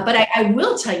 But I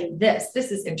will tell you this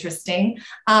is interesting.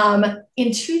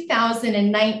 In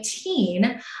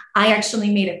 2019, I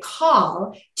actually made a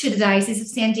call to the Diocese of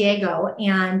San Diego,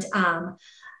 and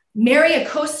Mary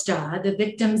Acosta, the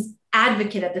victim's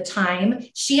advocate at the time,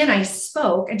 she and I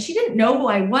spoke, and she didn't know who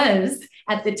I was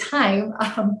at the time.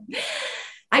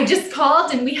 I just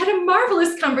called and we had a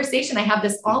marvelous conversation. I have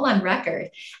this all on record.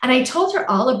 And I told her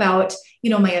all about,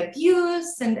 my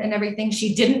abuse and everything.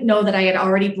 She didn't know that I had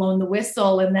already blown the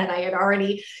whistle and that I had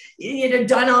already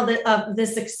done all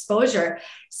this exposure.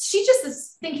 She just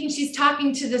is thinking she's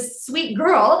talking to this sweet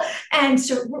girl. And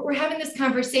so we're having this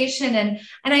conversation. And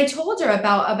I told her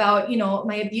about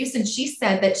my abuse. And she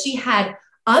said that she had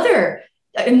a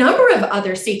number of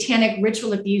other satanic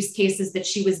ritual abuse cases that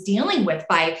she was dealing with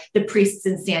by the priests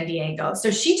in San Diego.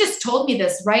 So she just told me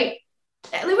this, right?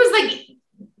 It was like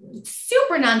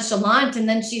super nonchalant. And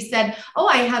then she said, oh,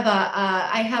 I have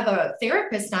a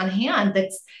therapist on hand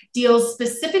that deals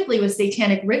specifically with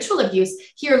satanic ritual abuse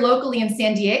here locally in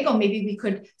San Diego. Maybe we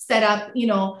could set up,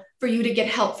 for you to get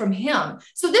help from him.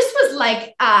 So this was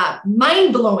like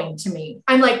mind blowing to me.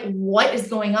 I'm like, what is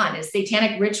going on? Is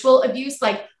satanic ritual abuse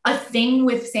like a thing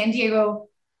with San Diego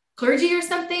clergy or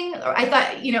something? Or I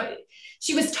thought,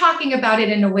 she was talking about it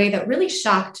in a way that really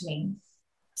shocked me.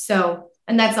 So,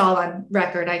 and that's all on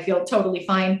record. I feel totally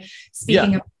fine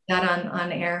speaking about that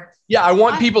on air. Yeah, I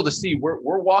want people to see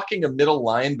we're walking a middle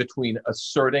line between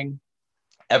asserting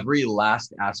every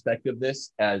last aspect of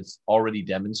this as already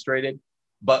demonstrated,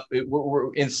 but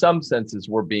we're in some senses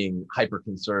we're being hyper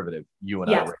conservative, you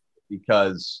and I,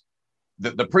 because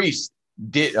the priest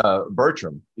did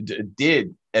Bertram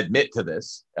did admit to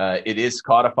this. It is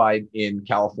codified in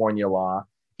California law.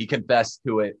 He confessed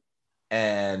to it,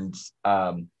 and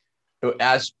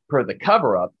as per the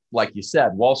cover-up, like you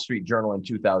said, Wall Street Journal in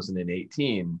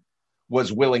 2018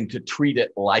 was willing to treat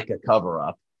it like a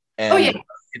cover-up, and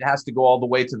it has to go all the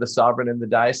way to the sovereign in the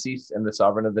diocese, and the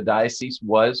sovereign of the diocese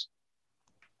was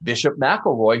Bishop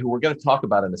McElroy, who we're going to talk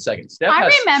about in a second.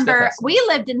 I remember we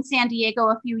lived in San Diego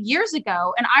a few years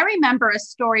ago, and I remember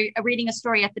reading a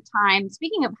story at the time,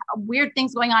 speaking of weird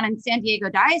things going on in San Diego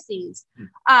diocese,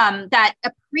 that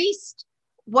a priest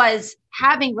was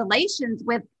having relations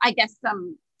with, I guess,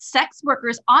 some sex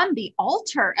workers on the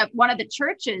altar at one of the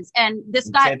churches. And this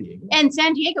guy in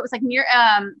San Diego, it was like near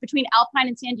between Alpine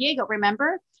and San Diego,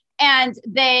 remember? And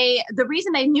the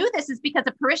reason they knew this is because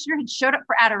a parishioner had showed up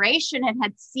for adoration and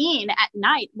had seen at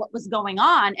night what was going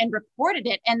on and reported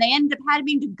it. And they ended up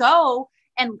having to go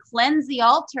and cleanse the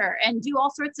altar and do all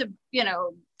sorts of,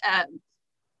 I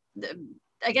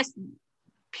guess,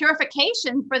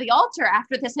 purification for the altar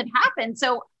after this had happened.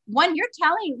 So when you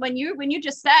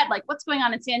just said like what's going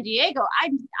on in San Diego,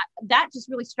 that just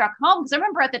really struck home, because I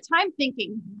remember at the time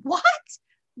thinking, what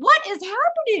is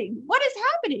happening? What is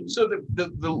happening? So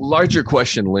the larger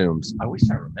question looms. I wish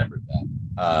I remembered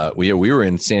that. We were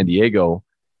in San Diego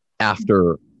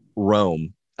after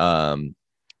Rome.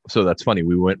 So that's funny.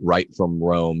 We went right from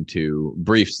Rome to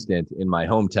brief stint in my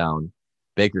hometown,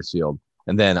 Bakersfield.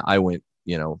 And then I went,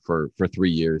 for 3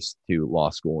 years to law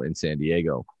school in San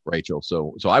Diego, Rachel.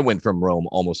 So I went from Rome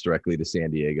almost directly to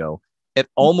San Diego at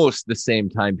almost the same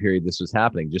time period this was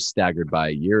happening, just staggered by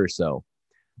a year or so.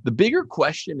 The bigger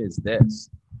question is this: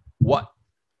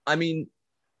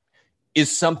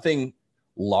 is something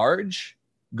large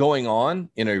going on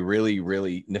in a really,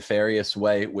 really nefarious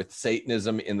way with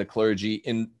Satanism in the clergy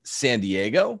in San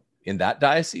Diego, in that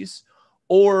diocese?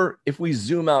 Or if we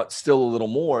zoom out still a little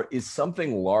more, is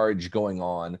something large going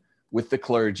on with the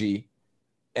clergy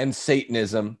and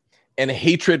Satanism and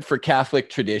hatred for Catholic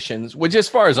traditions, which, as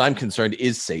far as I'm concerned,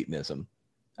 is Satanism?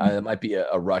 It might be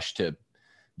a rush to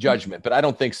judgment, but I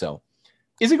don't think so.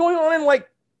 Is it going on in like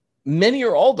many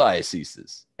or all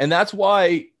dioceses? And that's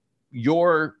why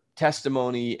your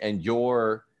testimony and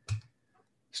your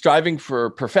striving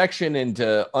for perfection and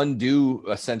to undo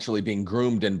essentially being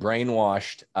groomed and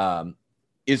brainwashed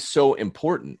is so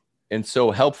important and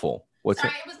so helpful. It was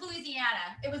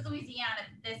Louisiana. It was Louisiana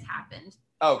this happened.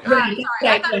 Okay. Sorry,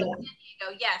 I thought it was San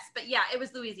Diego. Yes, but yeah, it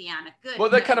was Louisiana. Good. Well,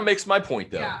 that kind of makes my point,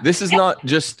 though. Yeah. This is not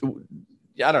just...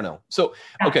 I don't know. So,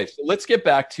 okay, so let's get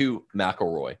back to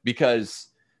McElroy, because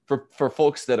for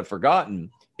folks that have forgotten,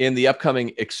 in the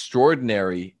upcoming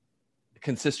extraordinary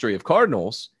consistory of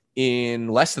cardinals in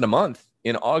less than a month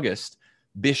in August,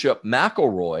 Bishop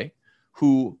McElroy,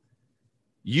 who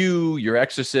your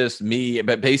exorcist, me,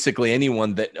 but basically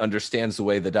anyone that understands the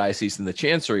way the diocese and the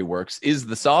chancery works, is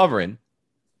the sovereign,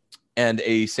 and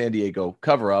a San Diego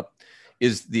cover-up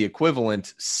is the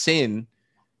equivalent sin,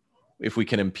 if we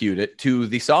can impute it, to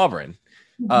the sovereign.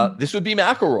 This would be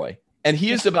McElroy, and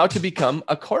he is about to become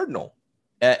a cardinal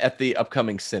at the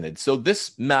upcoming synod. So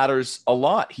this matters a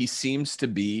lot. He seems to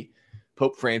be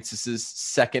Pope Francis's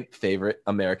second favorite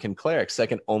American cleric,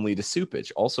 second only to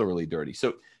Cupich, also really dirty.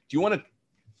 So do you want to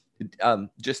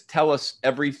just tell us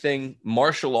everything,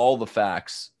 marshal all the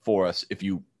facts for us, if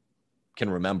you can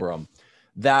remember them,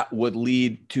 that would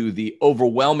lead to the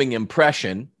overwhelming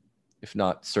impression, if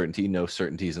not certainty, no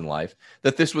certainties in life,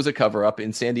 that this was a cover-up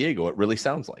in San Diego? It really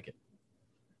sounds like it.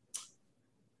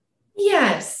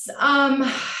 Yes.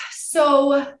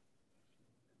 So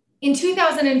in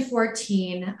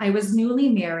 2014, I was newly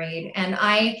married, and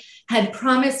I had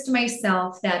promised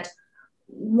myself that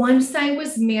once I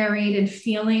was married and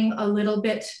feeling a little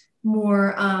bit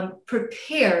more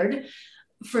prepared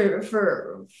for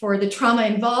the trauma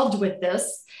involved with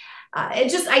this, I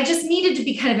just needed to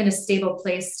be kind of in a stable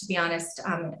place, to be honest,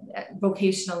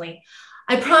 vocationally.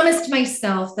 I promised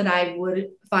myself that I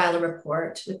would file a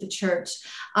report with the church.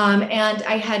 And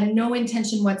I had no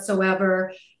intention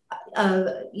whatsoever of,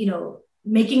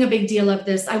 making a big deal of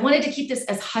this. I wanted to keep this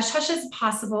as hush-hush as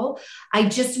possible. I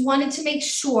just wanted to make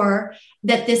sure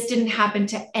that this didn't happen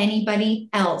to anybody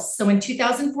else. So in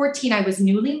 2014, I was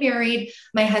newly married.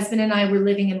 My husband and I were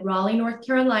living in Raleigh, North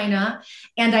Carolina,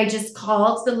 and I just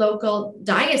called the local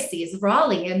diocese of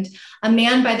Raleigh, and a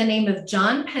man by the name of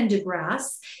John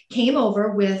Pendergrass came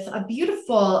over with a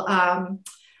beautiful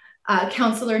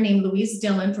counselor named Louise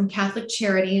Dillon from Catholic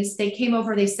Charities. They came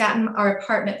over, they sat in our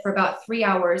apartment for about 3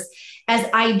 hours as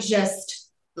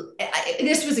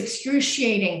this was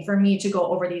excruciating for me to go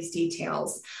over these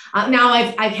details. Now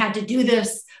I've had to do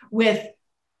this with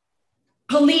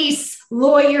police,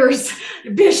 lawyers,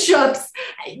 bishops,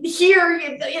 here,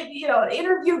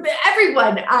 interview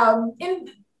everyone,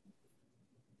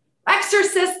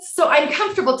 exorcists. So I'm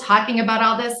comfortable talking about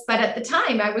all this, but at the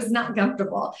time I was not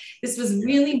comfortable. This was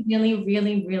really, really,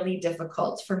 really, really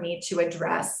difficult for me to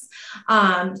address.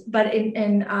 But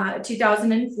in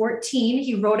 2014,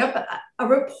 he wrote up a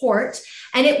report,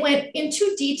 and it went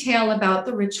into detail about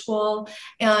the ritual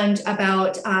and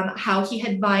about how he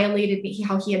had violated me,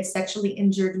 how he had sexually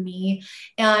injured me.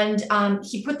 And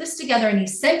he put this together and he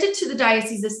sent it to the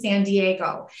Diocese of San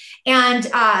Diego. And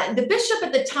the bishop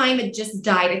at the time had just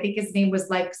died. I think his name was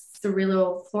like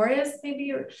Cirilo Flores,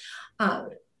 maybe, or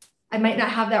I might not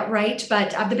have that right,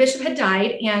 but the bishop had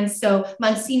died. And so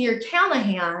Monsignor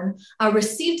Callahan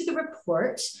received the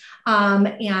report.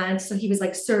 And so he was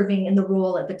like serving in the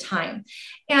role at the time.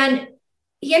 And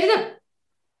he ended up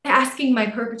asking my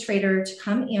perpetrator to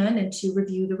come in and to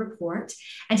review the report.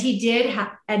 And he did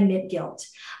admit guilt.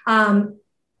 Sometimes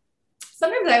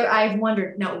I've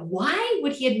wondered, now, why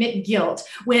would he admit guilt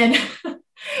when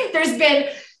there's been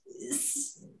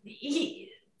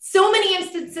so many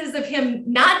instances of him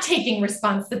not taking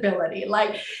responsibility?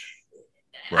 Like,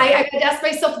 right. I would ask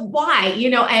myself why,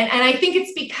 and I think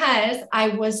it's because I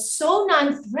was so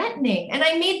non-threatening, and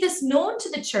I made this known to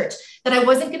the church that I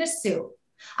wasn't going to sue.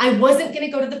 I wasn't going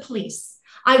to go to the police.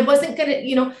 I wasn't going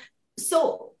to,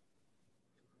 so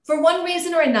for one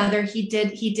reason or another, he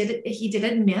did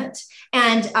admit,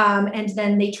 and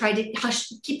then they tried to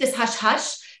keep this hush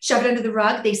hush, shove it under the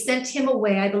rug. They sent him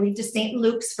away, I believe, to St.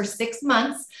 Luke's for 6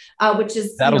 months, which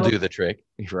is that'll do the trick,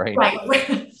 right?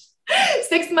 Right.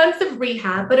 6 months of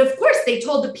rehab. But of course, they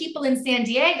told the people in San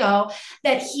Diego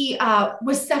that he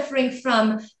was suffering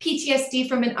from PTSD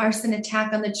from an arson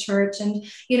attack on the church. And,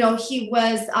 he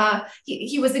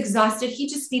was exhausted. He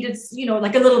just needed,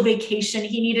 like a little vacation.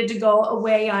 He needed to go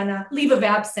away on a leave of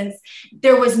absence.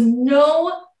 There was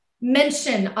no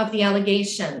mention of the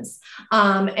allegations.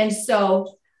 And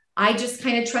so I just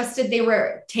kind of trusted they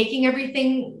were taking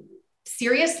everything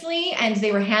seriously and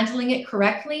they were handling it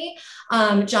correctly.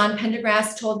 John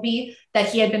Pendergrass told me that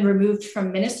he had been removed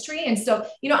from ministry. And so,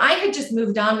 I had just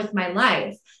moved on with my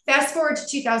life. Fast forward to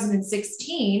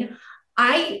 2016,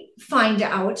 I find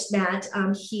out that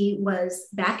he was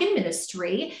back in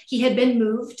ministry. He had been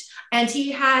moved, and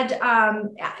he had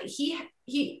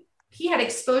had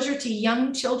exposure to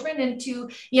young children and to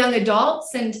young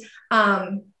adults. And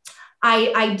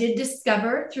I did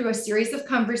discover through a series of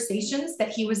conversations that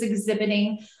he was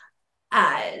exhibiting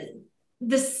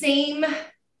the same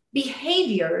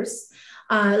behaviors,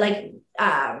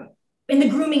 in the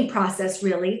grooming process,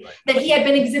 really, that he had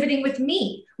been exhibiting with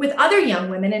me, with other young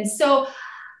women. And so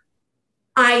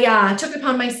I took it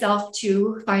upon myself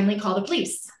to finally call the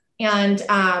police. And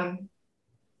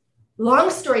long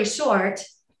story short,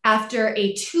 after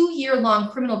a 2-year-long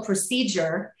criminal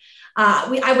procedure,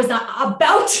 I was not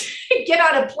about to get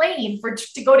on a plane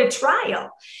to go to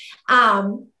trial.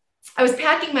 I was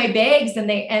packing my bags, and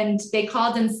they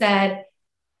called and said,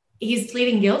 he's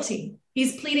pleading guilty.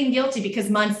 He's pleading guilty because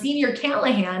Monsignor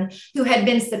Callahan, who had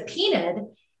been subpoenaed,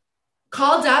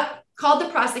 called the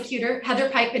prosecutor, Heather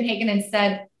Peipenhagen, and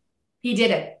said he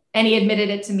did it. And he admitted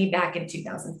it to me back in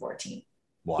 2014.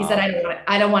 Wow. He said,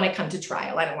 I don't want to come to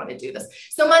trial. I don't want to do this.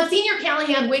 So Monsignor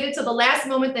Callahan waited till the last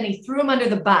moment, then he threw him under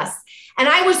the bus. And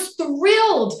I was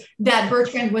thrilled that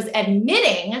Bertrand was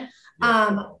admitting,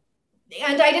 and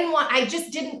I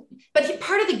just didn't, but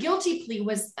part of the guilty plea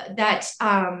was that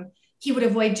he would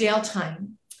avoid jail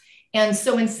time. And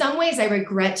so in some ways I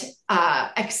regret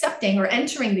accepting or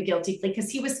entering the guilty plea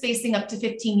because he was facing up to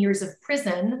 15 years of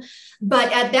prison.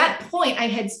 But at that point I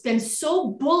had been so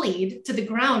bullied to the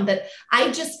ground that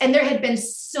and there had been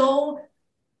so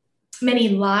many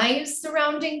lies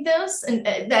surrounding this, and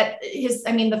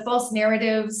the false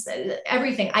narratives,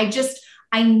 everything.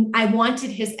 I wanted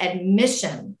his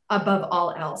admission above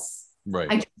all else.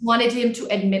 Right. I just wanted him to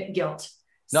admit guilt.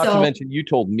 Not to mention, you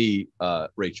told me,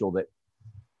 Rachel, that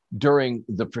during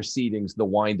the proceedings, the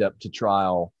wind up to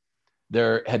trial,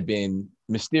 there had been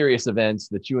mysterious events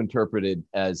that you interpreted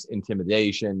as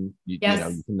intimidation. You know,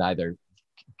 you can neither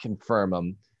confirm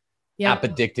them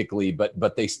apodictically,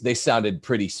 but they sounded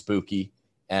pretty spooky.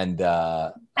 And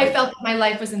I felt that my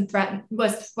life was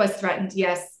threatened.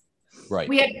 Yes. Right.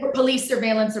 We had police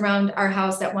surveillance around our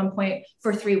house at one point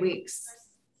for 3 weeks.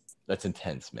 That's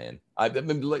intense, man. I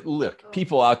mean, look,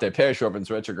 people out there, parish orphans,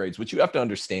 retrogrades, what you have to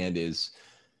understand is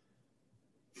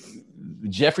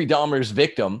Jeffrey Dahmer's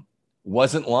victim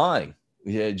wasn't lying.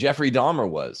 Yeah, Jeffrey Dahmer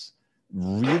was.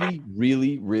 Really,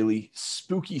 really, really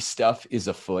spooky stuff is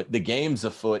afoot. The game's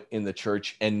afoot in the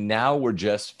church. And now we're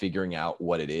just figuring out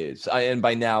what it is. And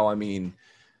by now, I mean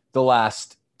the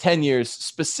last 10 years,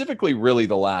 specifically really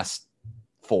the last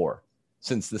 4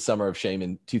 since the Summer of Shame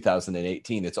in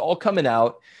 2018. It's all coming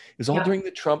out. It was all during the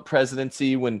Trump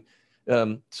presidency when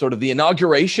sort of the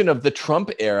inauguration of the Trump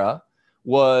era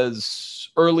was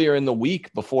earlier in the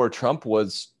week before Trump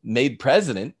was made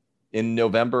president in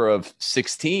November of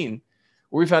 16,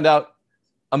 where we found out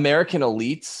American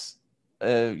elites,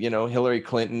 Hillary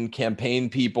Clinton, campaign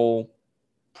people,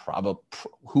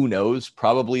 who knows,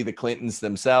 probably the Clintons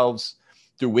themselves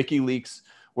through WikiLeaks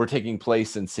were taking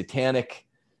place in satanic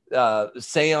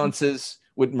seances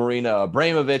with Marina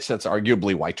Abramovich. That's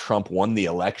arguably why Trump won the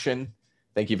election.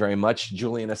 Thank you very much,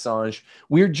 Julian Assange.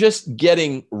 We're just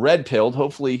getting red-pilled,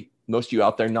 hopefully most of you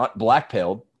out there not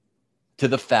black-pilled, to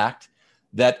the fact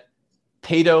that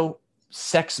pedo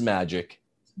sex magic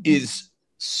is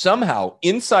somehow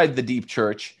inside the deep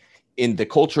church, in the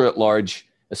culture at large,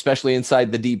 especially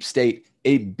inside the deep state,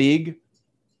 a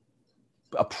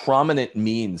prominent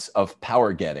means of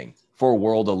power getting for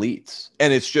world elites.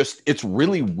 And it's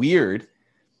really weird.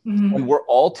 And we're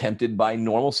all tempted by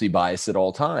normalcy bias at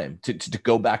all time to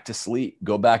go back to sleep,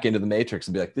 go back into the matrix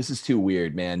and be like, this is too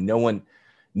weird, man. No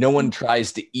one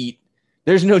tries to eat.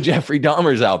 There's no Jeffrey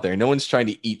Dahmers out there. No one's trying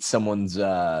to eat someone's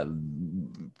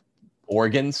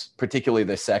organs, particularly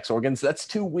the sex organs. That's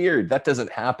too weird. That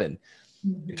doesn't happen.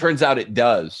 It turns out it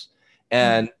does.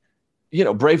 And,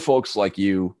 brave folks like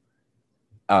you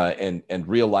and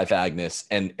real life Agnes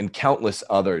and countless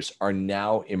others are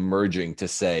now emerging to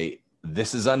say,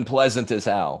 this is unpleasant as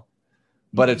hell,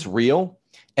 but it's real.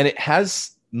 And it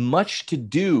has much to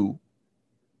do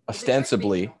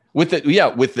ostensibly with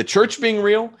the church being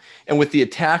real and with the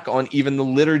attack on even the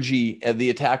liturgy and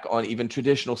the attack on even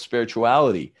traditional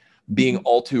spirituality being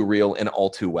all too real and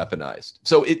all too weaponized.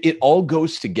 So it all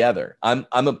goes together. I'm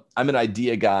an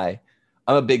idea guy.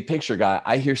 I'm a big picture guy.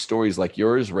 I hear stories like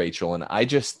yours, Rachel, and I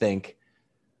just think,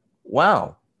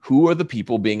 wow, who are the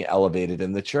people being elevated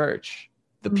in the church?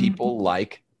 The people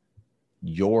like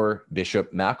your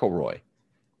Bishop McElroy.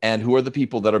 And who are the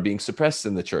people that are being suppressed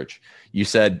in the church? You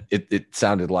said it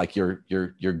sounded like your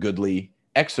goodly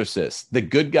exorcists. The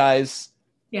good guys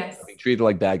are being treated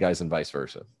like bad guys and vice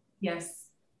versa. Yes.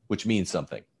 Which means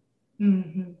something.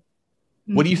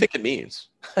 What do you think it means?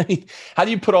 I mean, how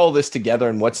do you put all this together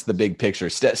and what's the big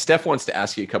picture? Steph wants to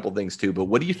ask you a couple things too, but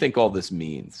what do you think all this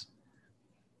means?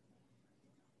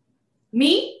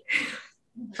 Me?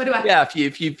 What do I? Yeah,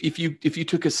 if you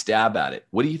took a stab at it,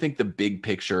 what do you think the big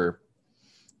picture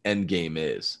end game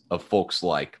is of folks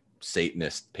like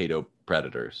Satanist pedo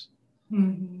predators?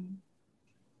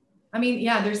 I mean,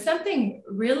 there's something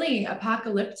really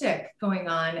apocalyptic going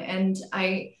on, and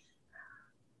I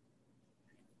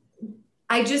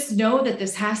just know that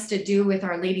this has to do with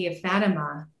Our Lady of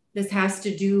Fatima. This has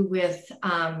to do with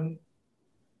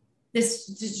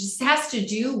this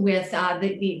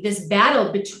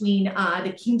battle between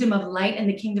the kingdom of light and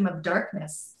the kingdom of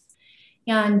darkness.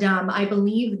 And I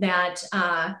believe that,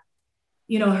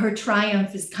 her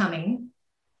triumph is coming.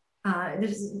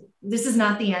 This is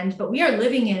not the end, but we are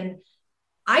living in,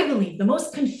 I believe, the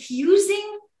most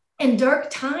confusing and dark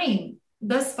time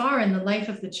thus far in the life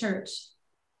of the church.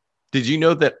 Did you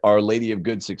know that Our Lady of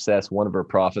Good Success, one of her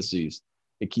prophecies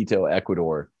at Quito,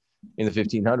 Ecuador in the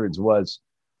 1500s was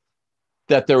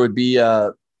that there would be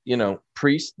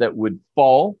priests that would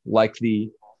fall like the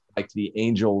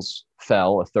angels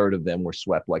fell. A third of them were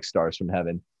swept like stars from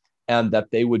heaven, and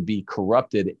that they would be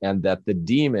corrupted, and that the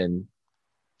demon,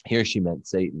 here she meant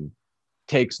Satan,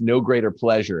 takes no greater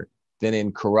pleasure than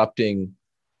in corrupting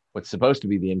what's supposed to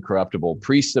be the incorruptible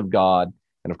priests of God.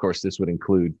 And of course, this would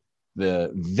include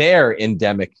their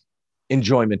endemic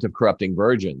enjoyment of corrupting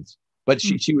virgins. But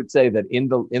she would say that in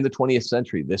the 20th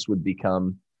century, this would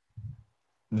become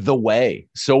the way,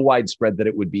 so widespread that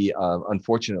it would be,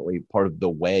 unfortunately, part of the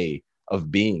way of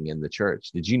being in the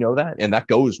church. Did you know that? And that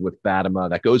goes with Fatima,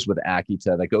 that goes with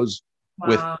Akita, that goes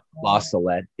with La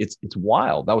Salette. It's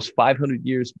wild. That was 500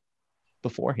 years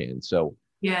beforehand. So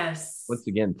Yes. Once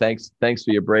again, thanks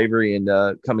for your bravery and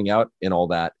coming out and all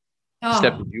that. Oh.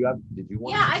 Steph, did you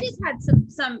want? Yeah, I just had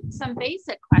some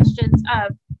basic questions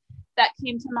that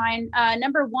came to mind.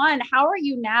 Number one, how are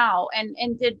you now, and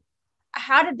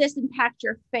how did this impact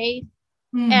your faith?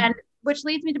 And which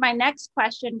leads me to my next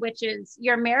question, which is,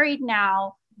 you're married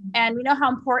now, and we know how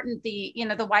important the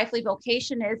wifely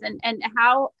vocation is, and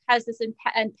how has this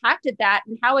impacted that,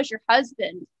 and how is your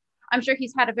husband? I'm sure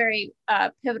he's had a very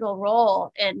pivotal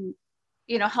role in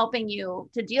helping you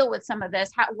to deal with some of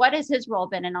this. What has his role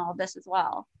been in all of this as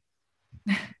well?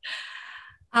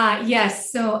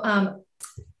 Yes. So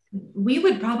we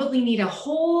would probably need a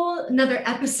whole another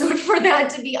episode for that,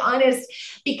 to be honest,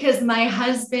 because my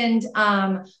husband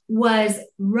was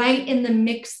right in the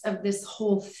mix of this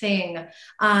whole thing.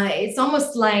 It's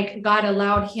almost like God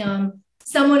allowed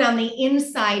someone on the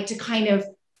inside to kind of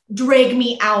drag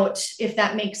me out, if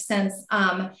that makes sense.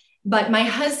 But my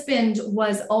husband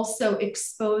was also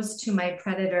exposed to my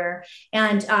predator,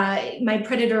 and my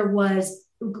predator was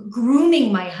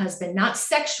grooming my husband, not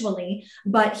sexually,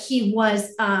 but he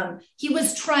was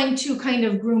trying to kind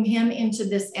of groom him into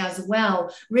this as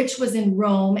well. Rich was in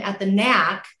Rome at the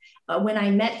NAC when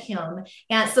I met him,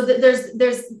 and so there's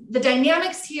the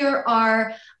dynamics here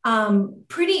are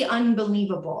pretty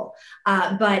unbelievable.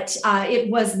 But it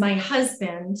was my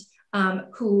husband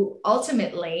who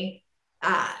ultimately,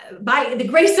 by the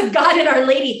grace of God and Our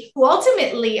Lady, who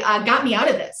ultimately got me out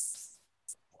of this.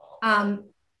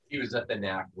 He was at the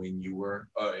NAC when you were.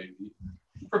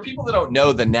 For people that don't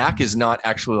know, the NAC is not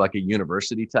actually like a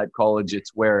university type college.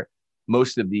 It's where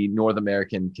most of the North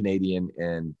American, Canadian,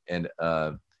 and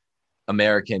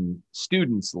American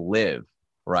students live,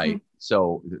 right? Mm-hmm.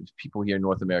 So people here in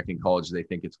North American college, they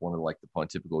think it's one of like the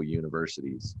pontifical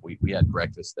universities. We had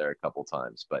breakfast there a couple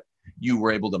times, but you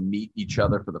were able to meet each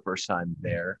other for the first time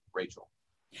there, Rachel.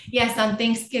 Yes, on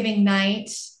Thanksgiving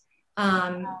night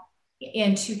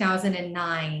in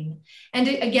 2009. And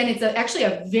again, it's actually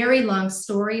a very long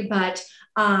story, but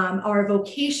our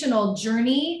vocational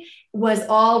journey was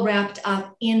all wrapped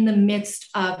up in the midst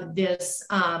of this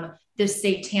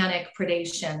satanic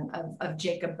predation of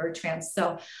Jacob Bertrand.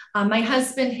 So my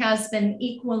husband has been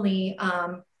equally,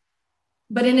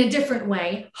 but in a different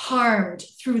way, harmed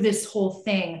through this whole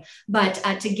thing. But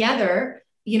together,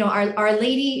 Our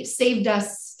Lady saved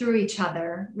us through each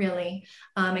other, really,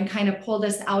 and kind of pulled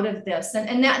us out of this.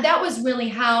 And that was really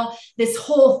how this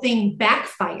whole thing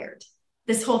backfired.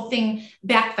 Because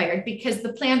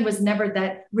the plan was never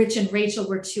that Rich and Rachel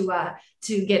were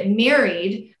to get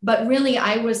married, but really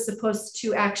I was supposed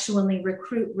to actually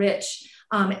recruit Rich,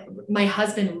 my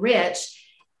husband Rich,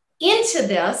 into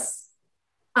this,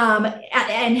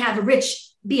 and have Rich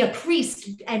be a priest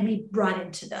and be brought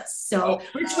into this. So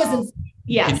Rich wasn't.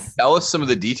 Yes. Can you tell us some of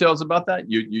the details about that?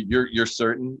 You're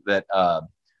certain that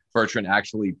Bertrand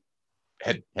actually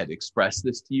had expressed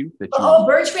this to you?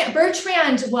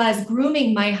 Bertrand was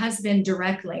grooming my husband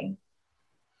directly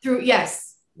through.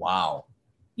 Yes. Wow.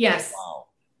 Yes. Wow.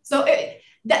 So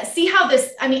see how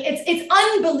this, it's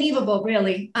unbelievable,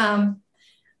 really.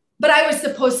 But I was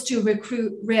supposed to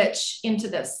recruit Rich into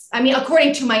this.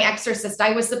 According to my exorcist,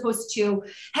 I was supposed to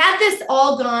have this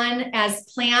all gone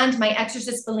as planned. My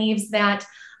exorcist believes that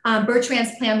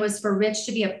Bertrand's plan was for Rich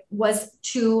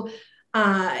to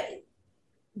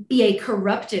be a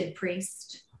corrupted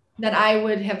priest, that I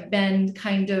would have been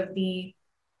kind of the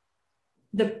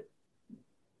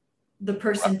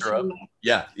person to.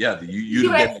 Yeah. You know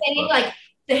what I'm saying? Like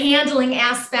the handling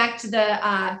aspect,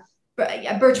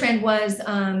 Bertrand was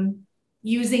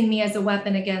using me as a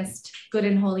weapon against good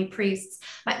and holy priests,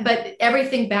 but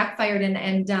everything backfired,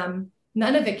 and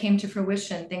none of it came to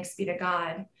fruition. Thanks be to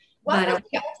God. What was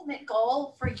the ultimate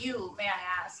goal for you, may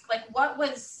I ask? Like,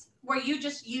 were you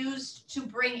just used to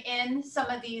bring in some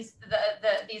of these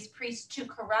priests to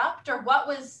corrupt, or what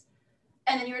was?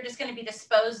 And then you were just going to be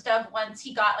disposed of once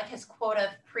he got like his quota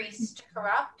of priests to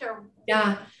corrupt, or?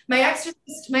 Yeah, my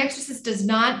exorcist does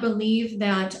not believe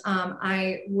that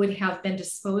I would have been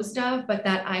disposed of, but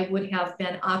that I would have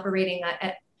been operating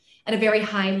at a very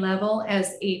high level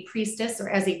as a priestess or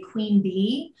as a queen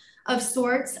bee of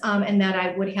sorts, and that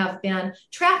I would have been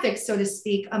trafficked, so to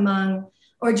speak, among,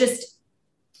 or just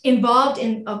involved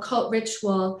in occult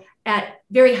ritual at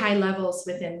very high levels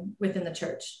within the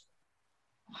church.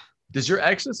 Does your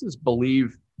exorcist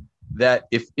believe that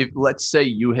if let's say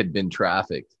you had been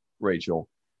trafficked, Rachel,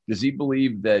 does he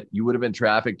believe that you would have been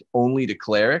trafficked only to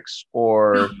clerics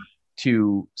or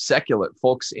to secular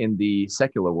folks in the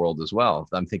secular world as well?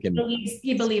 I'm thinking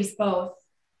he believes both.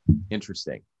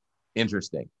 Interesting.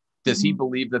 Does he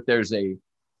believe that there's a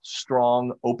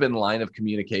strong, open line of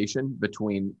communication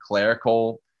between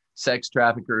clerical sex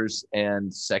traffickers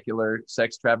and secular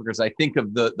sex traffickers. I think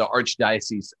of the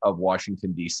Archdiocese of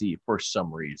Washington, D.C. for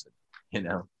some reason.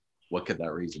 What could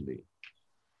that reason be?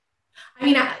 I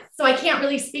mean, so I can't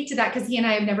really speak to that because he and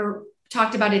I have never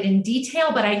talked about it in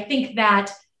detail, but I think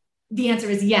that the answer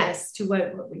is yes to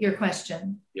what your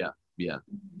question. Yeah.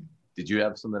 Did you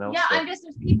have something else? Yeah, there's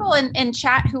people in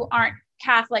chat who aren't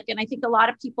Catholic, and I think a lot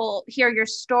of people hear your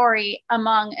story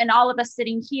and all of us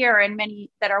sitting here and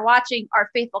many that are watching are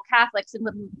faithful Catholics and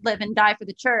would live and die for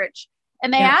the church.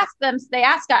 And they ask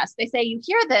us, they say, you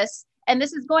hear this, and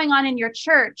this is going on in your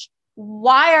church.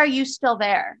 Why are you still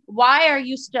there? Why are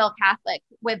you still Catholic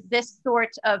with this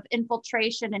sort of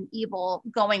infiltration and evil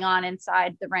going on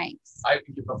inside the ranks?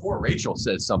 Before Rachel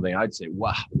says something, I'd say,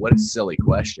 wow, what a silly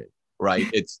question, right?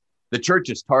 The church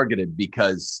is targeted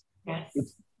because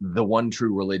it's the one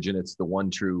true religion. It's the one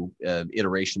true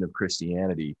iteration of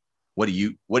Christianity. What do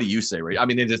you say, Rachel? I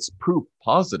mean, it's proof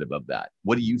positive of that.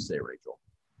 What do you say, Rachel?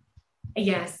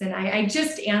 Yes, and I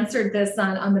just answered this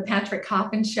on the Patrick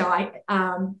Coffin show.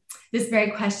 This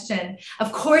very question.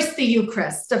 Of course, the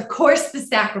Eucharist, of course, the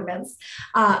sacraments,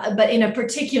 but in a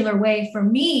particular way for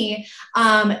me,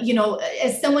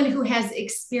 as someone who has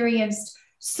experienced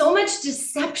so much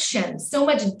deception, so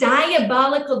much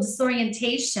diabolical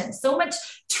disorientation, so much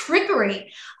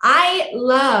trickery. I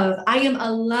am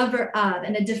a lover of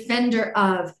and a defender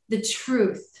of the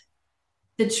truth.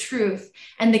 The truth,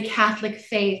 and the Catholic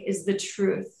faith is the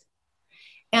truth.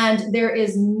 And there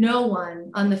is no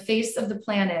one on the face of the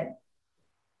planet,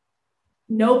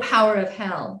 no power of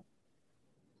hell,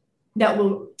 that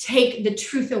will take the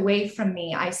truth away from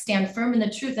me. I stand firm in the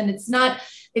truth. And it's not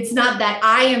that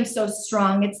I am so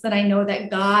strong. It's that I know that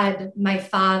God, my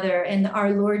Father, and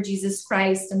our Lord Jesus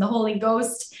Christ and the Holy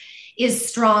Ghost is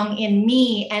strong in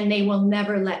me, and they will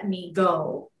never let me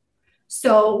go.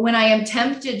 So when I am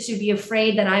tempted to be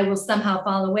afraid that I will somehow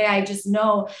fall away, I just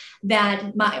know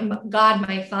that God,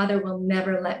 my Father, will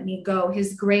never let me go.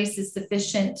 His grace is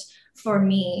sufficient for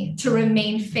me to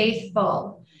remain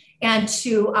faithful and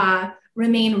to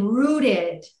remain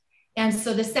rooted. And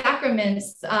so the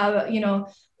sacraments,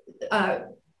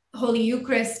 Holy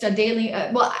Eucharist, daily,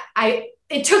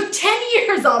 it took 10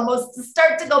 years almost to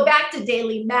start to go back to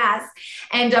daily Mass.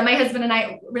 And my husband and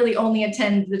I really only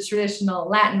attend the traditional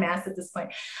Latin Mass at this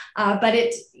point. But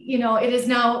it is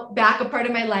now back a part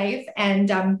of my life.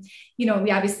 And, we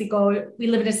obviously we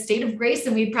live in a state of grace,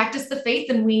 and we practice the faith,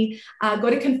 and we go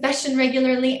to confession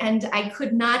regularly. And I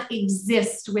could not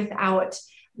exist without,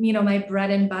 my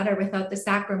bread and butter, without the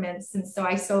sacraments. And so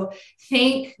I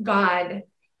thank God,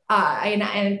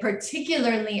 and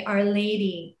particularly Our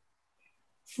Lady,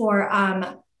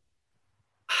 for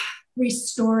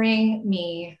restoring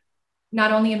me,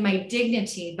 not only in my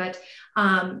dignity, but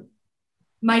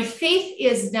my faith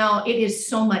is now, it is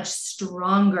so much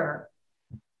stronger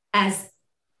as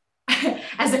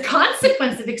a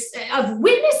consequence of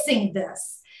witnessing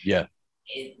this. Yeah.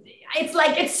 It's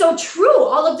like, it's so true.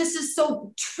 All of this is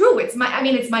so true. It's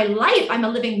my life. I'm a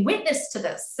living witness to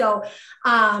this. So,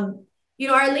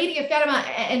 Our Lady of Fatima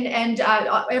and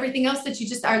everything else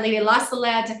that Our Lady of La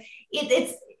Salette,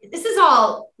 this is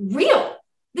all real.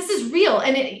 This is real.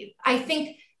 And I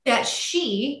think that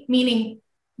she, meaning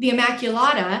the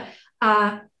Immaculata,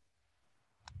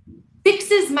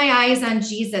 fixes my eyes on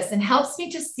Jesus and helps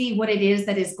me to see what it is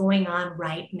that is going on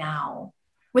right now.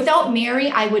 Without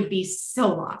Mary, I would be so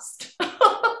lost.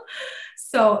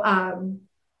 So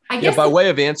I guess by way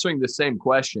of answering the same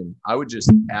question, I would just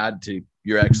add to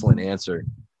your excellent answer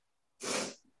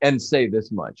and say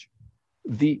this much.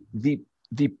 The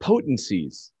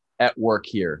potencies at work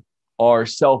here are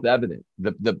self-evident.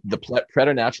 The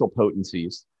preternatural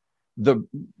potencies, the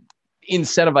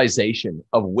incentivization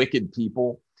of wicked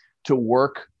people to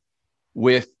work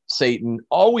with Satan,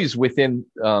 always within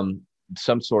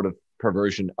some sort of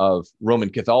perversion of Roman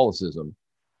Catholicism,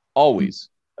 always,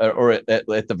 or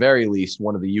at the very least,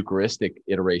 one of the Eucharistic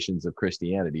iterations of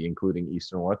Christianity, including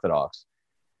Eastern Orthodox,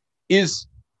 is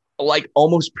like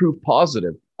almost proof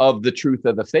positive of the truth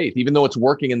of the faith, even though it's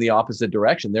working in the opposite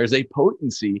direction. There's a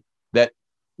potency that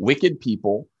wicked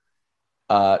people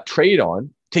trade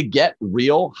on to get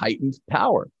real heightened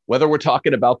power, whether we're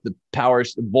talking about the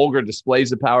powers, vulgar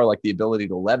displays of power, like the ability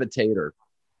to levitate or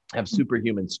have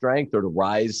superhuman strength or to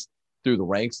rise through the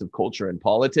ranks of culture and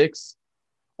politics,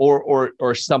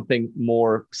 or something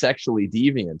more sexually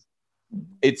deviant.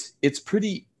 It's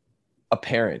pretty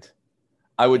apparent,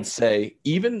 I would say,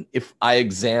 even if I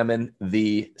examine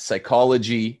the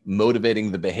psychology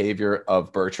motivating the behavior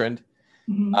of Bertrand.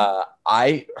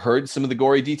 I heard some of the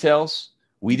gory details,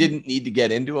 We didn't need to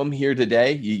get into them here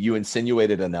today. You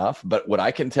insinuated enough, but what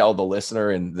I can tell the listener,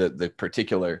 and the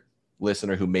particular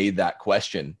listener who made that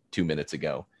question 2 minutes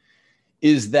ago,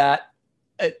 is that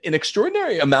an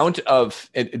extraordinary amount of,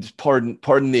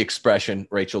 pardon the expression,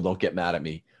 Rachel, don't get mad at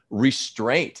me,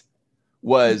 restraint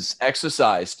was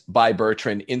exercised by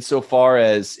Bertrand, insofar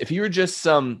as if you were just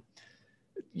some,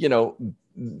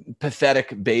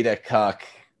 pathetic beta cuck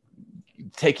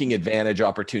taking advantage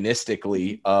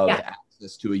opportunistically of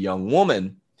access to a young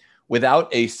woman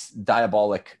without a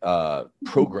diabolic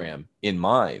program in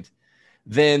mind,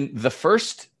 then the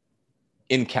first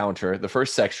encounter, the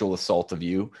first sexual assault of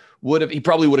you he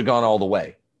probably would have gone all the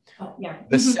way. Oh, yeah.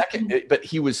 The second, but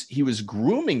he was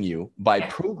grooming you by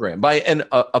program, by an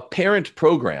apparent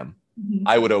program,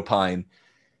 I would opine.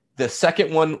 The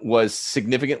second one was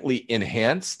significantly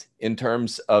enhanced in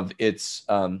terms of its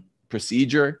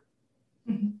procedure,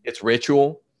 its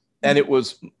ritual, and it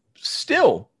was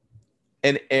still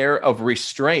an air of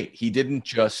restraint. He didn't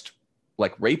just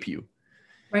rape you.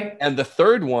 Right. And the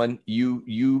third one,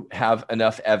 you have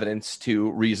enough evidence to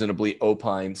reasonably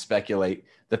opine, speculate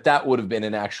that would have been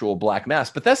an actual black mass.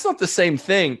 But that's not the same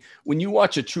thing when you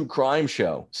watch a true crime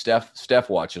show. Steph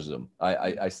watches them.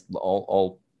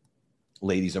 All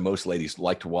ladies, or most ladies,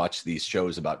 like to watch these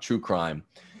shows about true crime.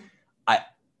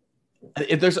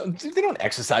 They don't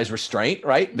exercise restraint,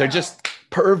 right? They're just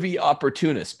pervy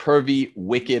opportunists, pervy,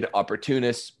 wicked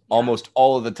opportunists. Almost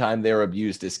all of the time they're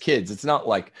abused as kids. It's not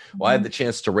like, well, I had the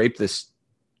chance to rape this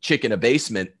chick in a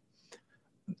basement,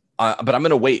 but I'm going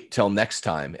to wait till next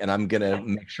time, and I'm going to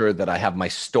make sure that I have my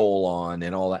stole on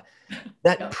and all that.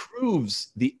 That proves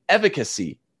the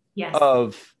efficacy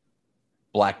of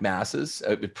black masses.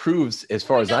 It proves, as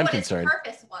far as I'm concerned, what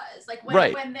its purpose was.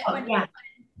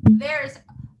 When there's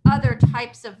other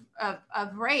types of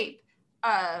rape,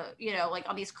 like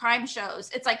on these crime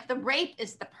shows, it's like the rape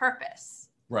is the purpose.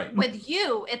 Right. With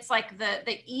you, it's like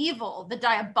the evil, the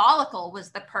diabolical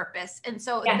was the purpose. And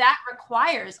so that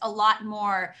requires a lot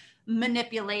more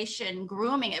manipulation,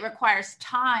 grooming. It requires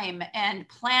time and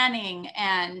planning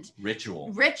and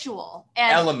ritual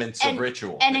and elements of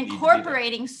ritual, and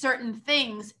incorporating certain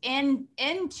things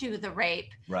into the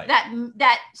rape right.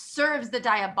 that serves the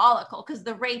diabolical, because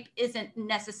the rape isn't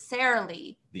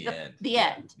necessarily the end.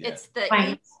 Yeah. It's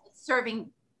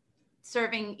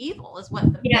serving evil is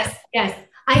what the yes.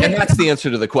 And that's the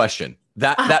answer to the question.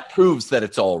 That proves that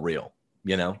it's all real,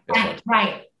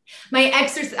 Right. My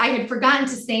exorcist, I had forgotten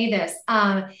to say this.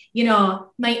 My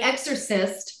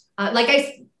exorcist, like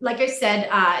I said,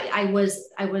 I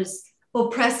was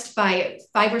oppressed by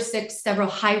 5 or 6 several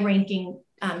high-ranking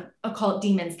occult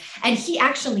demons, and he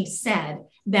actually said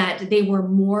that they were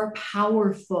more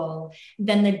powerful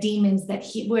than the demons that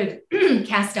he would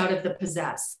cast out of the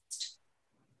possessed.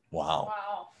 Wow.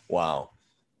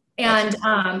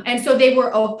 And so they were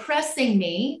oppressing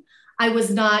me. I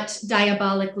was not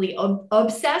diabolically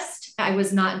obsessed. I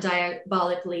was not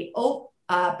diabolically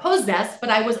possessed,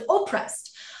 but I was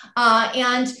oppressed.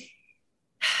 And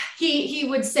he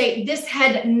would say this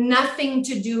had nothing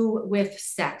to do with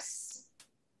sex.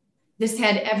 This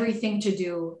had everything to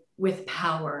do with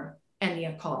power and the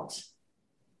occult.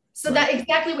 So that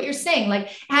exactly what you're saying. Like,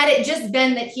 had it just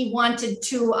been that he wanted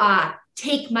to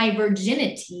take my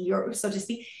virginity, or so to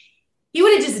speak, he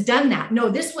would have just done that. No,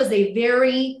 this was a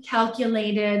very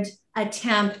calculated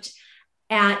attempt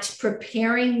at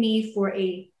preparing me for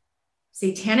a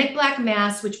satanic black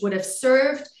mass, which would have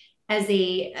served as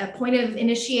a point of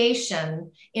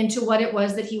initiation into what it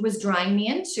was that he was drawing me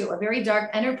into, a very dark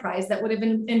enterprise that would have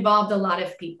involved a lot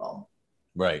of people.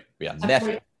 Right. Yeah.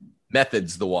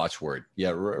 Method's the watchword.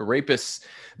 Yeah. Rapists,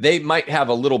 they might have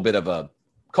a little bit of a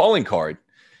calling card,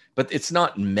 but it's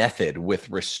not method with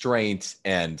restraint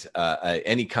and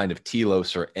any kind of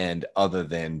telos or end other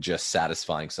than just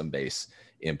satisfying some base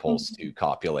impulse to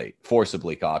copulate,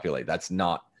 forcibly copulate. That's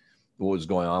not what was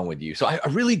going on with you. So I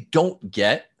really don't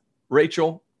get,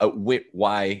 Rachel,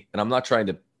 why, and I'm not trying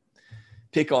to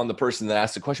pick on the person that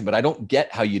asked the question, but I don't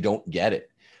get how you don't get it.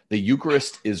 The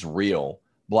Eucharist is real.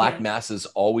 Black masses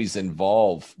always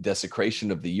involve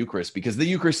desecration of the Eucharist because the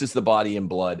Eucharist is the body and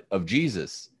blood of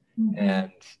Jesus.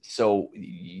 And so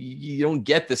you don't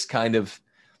get this kind of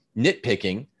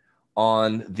nitpicking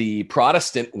on the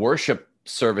Protestant worship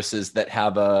services that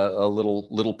have a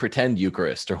little pretend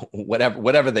Eucharist or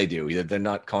whatever they do. They're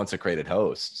not consecrated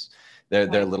hosts.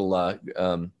 They're little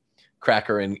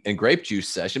cracker and grape juice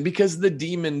session, because the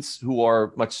demons, who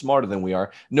are much smarter than we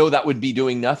are, know that would be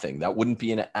doing nothing. That wouldn't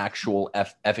be an actual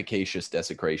efficacious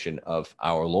desecration of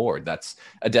our Lord. That's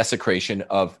a desecration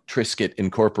of Triscuit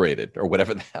Incorporated or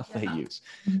whatever the hell they use.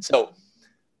 So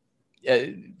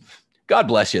God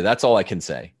bless you. That's all I can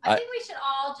say. I think we should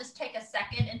all just take a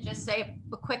second and just say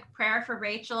a quick prayer for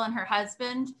Rachel and her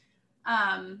husband,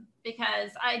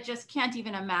 because I just can't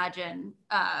even imagine.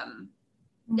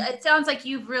 It sounds like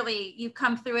you've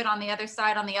come through it on the other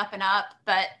side, on the up and up,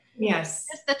 but Yes.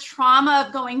 just the trauma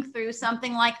of going through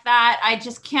something like that, I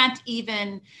just can't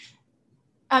even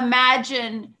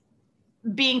imagine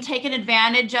being taken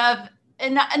advantage of,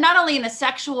 and not only in a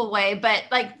sexual way, but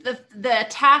like the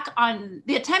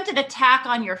attempted attack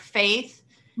on your faith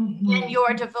and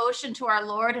your devotion to our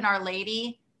Lord and Our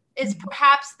Lady is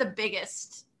perhaps the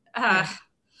biggest. The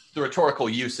rhetorical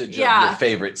usage of your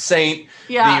favorite saint,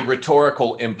 the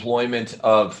rhetorical employment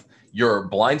of your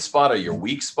blind spot or your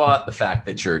weak spot, the fact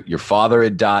that your father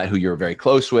had died, who you're very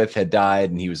close with, had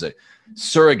died, and he was a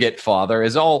surrogate father,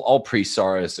 as all priests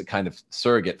are, as a kind of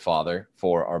surrogate father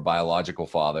for our biological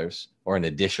fathers, or an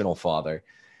additional father.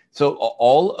 So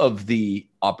all of the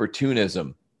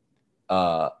opportunism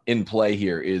in play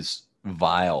here is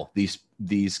vile.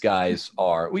 These guys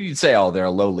are, we could say, they're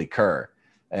a lowly cur,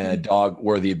 a dog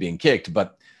worthy of being kicked,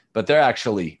 but they're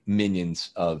actually minions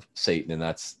of Satan, and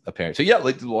that's apparent. So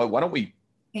why don't we,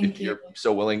 if you're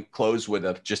so willing, close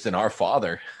with just an Our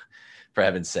Father, for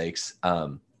heaven's sakes,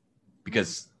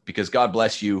 because God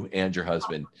bless you and your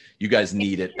husband. You guys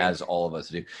need it, as all of us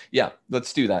do. Yeah,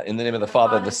 let's do that. In the name of the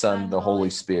Father, the Son, the Holy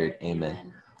Spirit.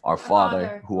 Amen. Our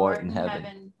Father, who art in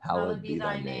heaven, hallowed be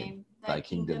thy name. Thy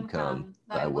kingdom come,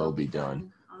 thy will be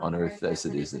done, on earth as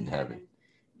it is in heaven.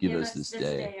 Give us this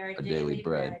day our daily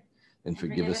bread, and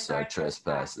forgive us our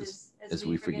trespasses, as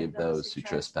we forgive those who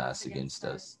trespass against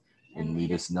us. And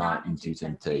lead us not into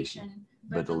temptation,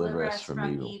 but deliver us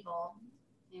from evil.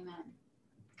 Amen.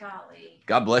 Golly.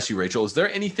 God bless you, Rachel. Is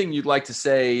there anything you'd like to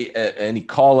say? Any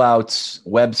call outs,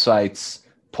 websites,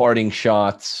 parting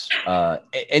shots,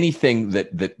 anything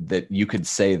that you could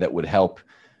say that would help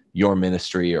your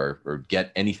ministry or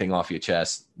get anything off your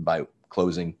chest by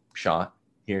closing shot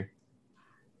here?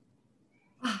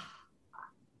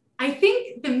 I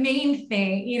think the main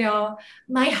thing,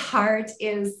 my heart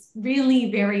is really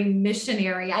very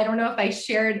missionary. I don't know if I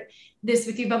shared this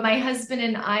with you, but my husband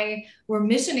and I were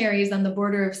missionaries on the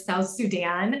border of South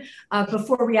Sudan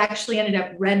before we actually ended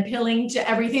up red pilling to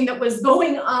everything that was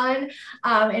going on.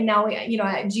 And now,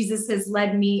 Jesus has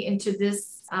led me into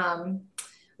this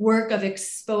work of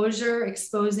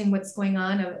exposing what's going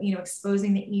on,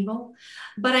 exposing the evil.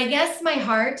 But I guess my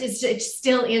heart it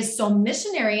still is so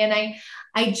missionary, and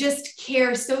I just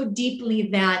care so deeply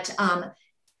that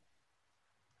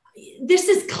this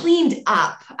is cleaned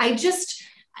up.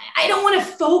 I don't want to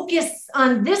focus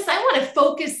on this. I want to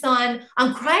focus on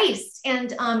Christ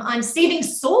and on saving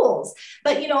souls.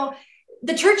 But,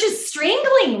 the church is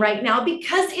strangling right now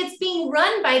because it's being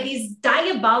run by these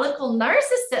diabolical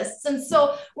narcissists. And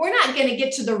so we're not going to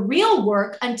get to the real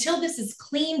work until this is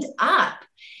cleaned up.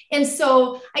 And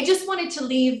so I just wanted to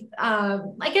leave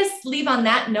on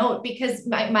that note, because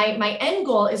my end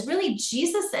goal is really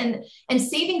Jesus and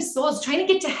saving souls, trying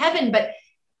to get to heaven. But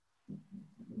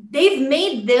they've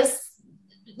made this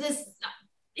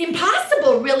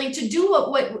impossible, really, to do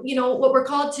what we're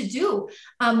called to do,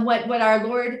 what our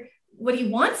Lord, what he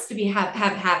wants to have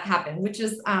happen, which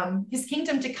is his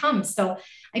kingdom to come. So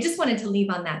I just wanted to leave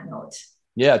on that note.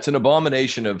 Yeah, it's an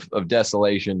abomination of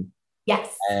desolation. Yes.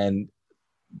 And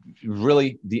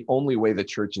really the only way the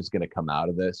church is going to come out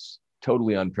of this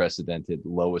totally unprecedented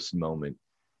lowest moment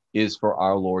is for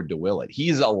our Lord to will it.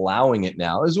 He's allowing it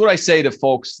now. This is what I say to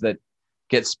folks that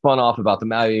get spun off about the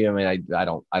matter. I mean, I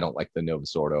don't like the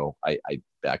Novus Ordo. I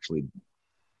actually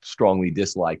strongly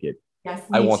dislike it. Yes,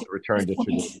 I want the return to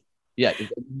tradition. Yeah,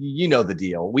 you know the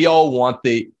deal. We all want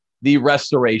the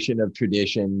restoration of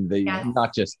tradition,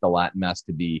 not just the Latin Mass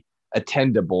to be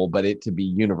attendable, but it to be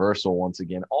universal once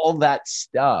again. All that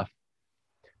stuff.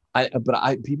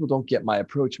 But people don't get my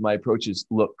approach. My approach is,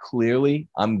 look, clearly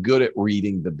I'm good at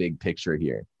reading the big picture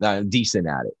here. I'm decent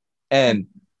at it. And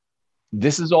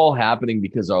this is all happening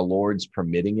because our Lord's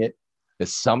permitting it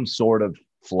as some sort of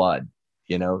flood,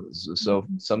 so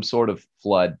some sort of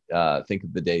flood. Think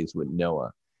of the days with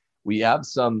Noah. We have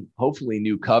some hopefully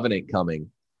new covenant coming,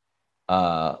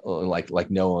 like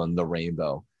Noah and the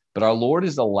rainbow. But our Lord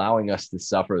is allowing us to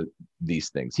suffer these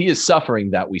things. He is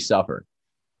suffering that we suffer.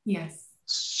 Yes.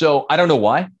 So I don't know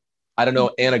why. I don't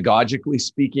know, anagogically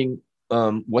speaking,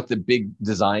 what the big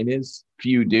design is.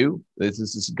 Few do. This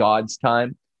is God's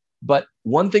time. But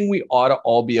one thing we ought to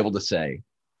all be able to say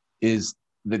is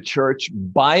the church,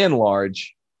 by and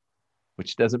large,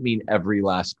 which doesn't mean every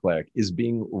last cleric, is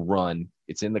being run.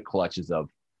 It's in the clutches of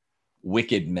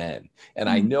wicked men. And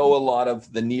I know a lot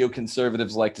of the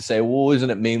neoconservatives like to say, well, isn't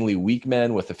it mainly weak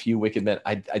men with a few wicked men?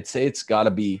 I'd say it's got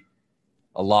to be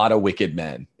a lot of wicked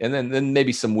men, and then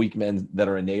maybe some weak men that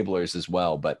are enablers as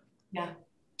well. But yeah,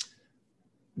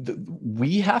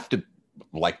 we have to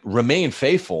like remain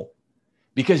faithful,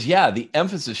 because the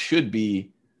emphasis should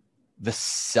be the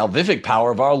salvific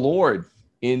power of our Lord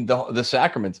in the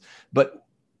sacraments. But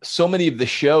so many of the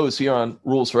shows here on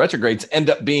Rules for Retrogrades end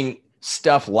up being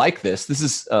stuff like this. This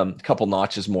is a couple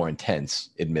notches more intense,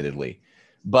 admittedly.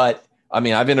 But I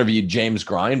mean, I've interviewed James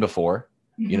Grine before,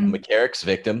 McCarrick's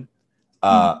victim.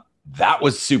 That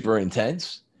was super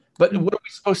intense. But what are we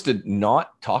supposed to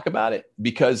not talk about it?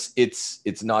 Because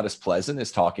it's not as pleasant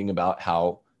as talking about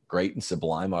how great and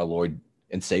sublime our Lord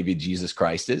and Savior Jesus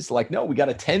Christ is. Like, no, we got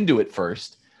to tend to it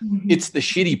first. It's the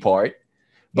shitty part,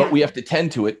 but we have to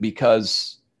tend to it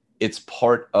because it's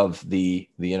part of the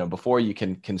before you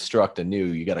can construct anew,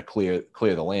 you got to clear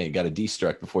the land. You got to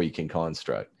destruct before you can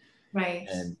construct. Right.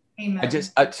 And Amen.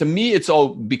 to me, it's all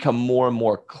become more and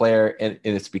more clear, and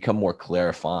it's become more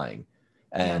clarifying.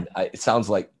 And it sounds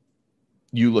like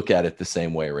you look at it the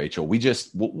same way, Rachel.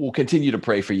 We'll continue to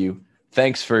pray for you.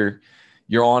 Thanks for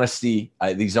your honesty.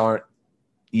 These aren't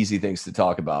easy things to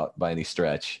talk about by any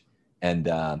stretch. And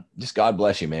just God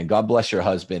bless you, man. God bless your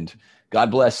husband. God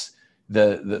bless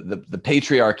the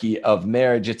patriarchy of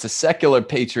marriage. It's a secular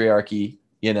patriarchy,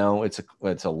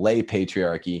 it's a lay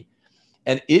patriarchy.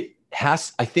 And it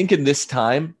has, I think in this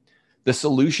time, the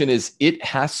solution is it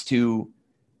has to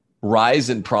rise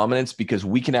in prominence because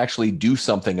we can actually do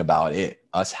something about it.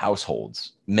 Us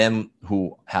households, men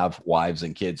who have wives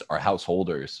and kids are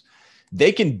householders.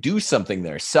 They can do something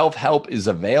there. Self-help is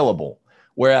available.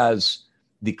 Whereas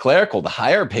the clerical, the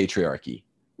higher patriarchy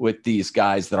with these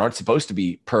guys that aren't supposed to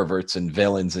be perverts and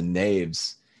villains and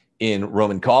knaves in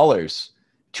Roman collars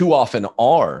too often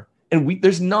are. And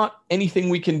there's not anything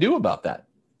we can do about that,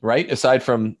 right? Aside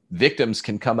from victims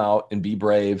can come out and be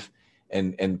brave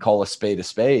and call a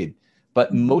spade.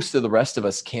 But most of the rest of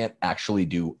us can't actually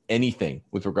do anything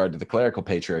with regard to the clerical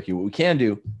patriarchy. What we can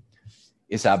do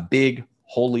is have big,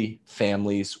 holy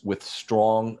families with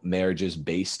strong marriages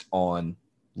based on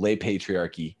lay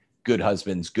patriarchy, good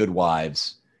husbands, good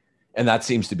wives. And that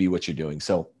seems to be what you're doing.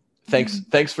 So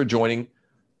thanks for joining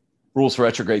Rules for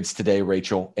Retrogrades today,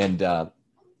 Rachel. And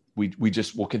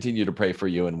we'll continue to pray for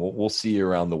you, and we'll see you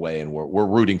around the way, and we're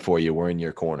rooting for you. We're in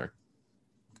your corner.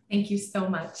 Thank you so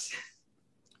much.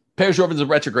 Pairs, Rovens, and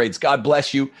Retrogrades, God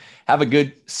bless you. Have a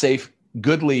good, safe,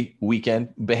 goodly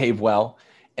weekend. Behave well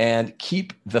and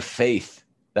keep the faith.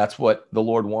 That's what the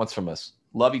Lord wants from us.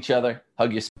 Love each other.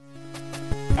 Hug you.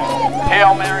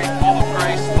 Hail Mary, full of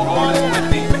grace, the Lord is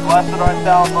with thee. Blessed art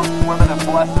thou amongst women, and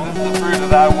blessed is the fruit of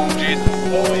thy womb, Jesus.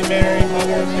 Holy Mary,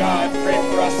 Mother of God, pray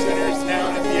for us sinners now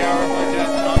and at the hour of our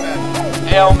death. Amen.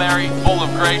 Hail Mary, full of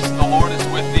grace, the Lord is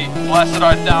with thee. Blessed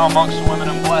art thou amongst women,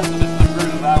 and blessed is the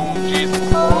fruit of thy womb, Jesus.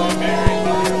 Holy Mary,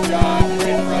 Mother of God,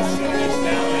 pray for us sinners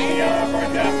now and at the hour of our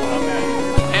death.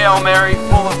 Amen. Hail Mary,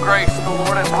 full of grace, the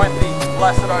Lord is with thee.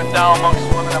 Blessed art thou amongst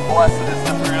women, and blessed is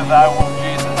the fruit of thy womb,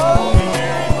 Jesus. Holy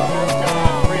Mary, Mother of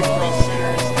God, pray for us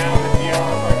sinners now and at the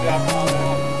hour of our death.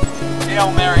 Amen.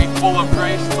 Hail Mary, full of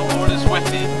grace, the Lord is with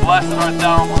thee. Blessed art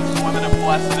thou amongst women, and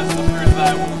blessed is the fruit of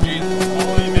thy womb, Jesus.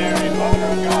 Holy Mary, Mother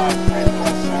of God, pray for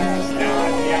us sinners now and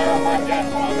at the hour of our death.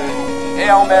 Amen.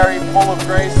 Hail Mary, full of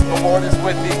grace, the Lord is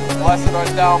with thee. Blessed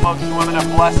art thou amongst women, and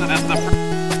blessed is the fruit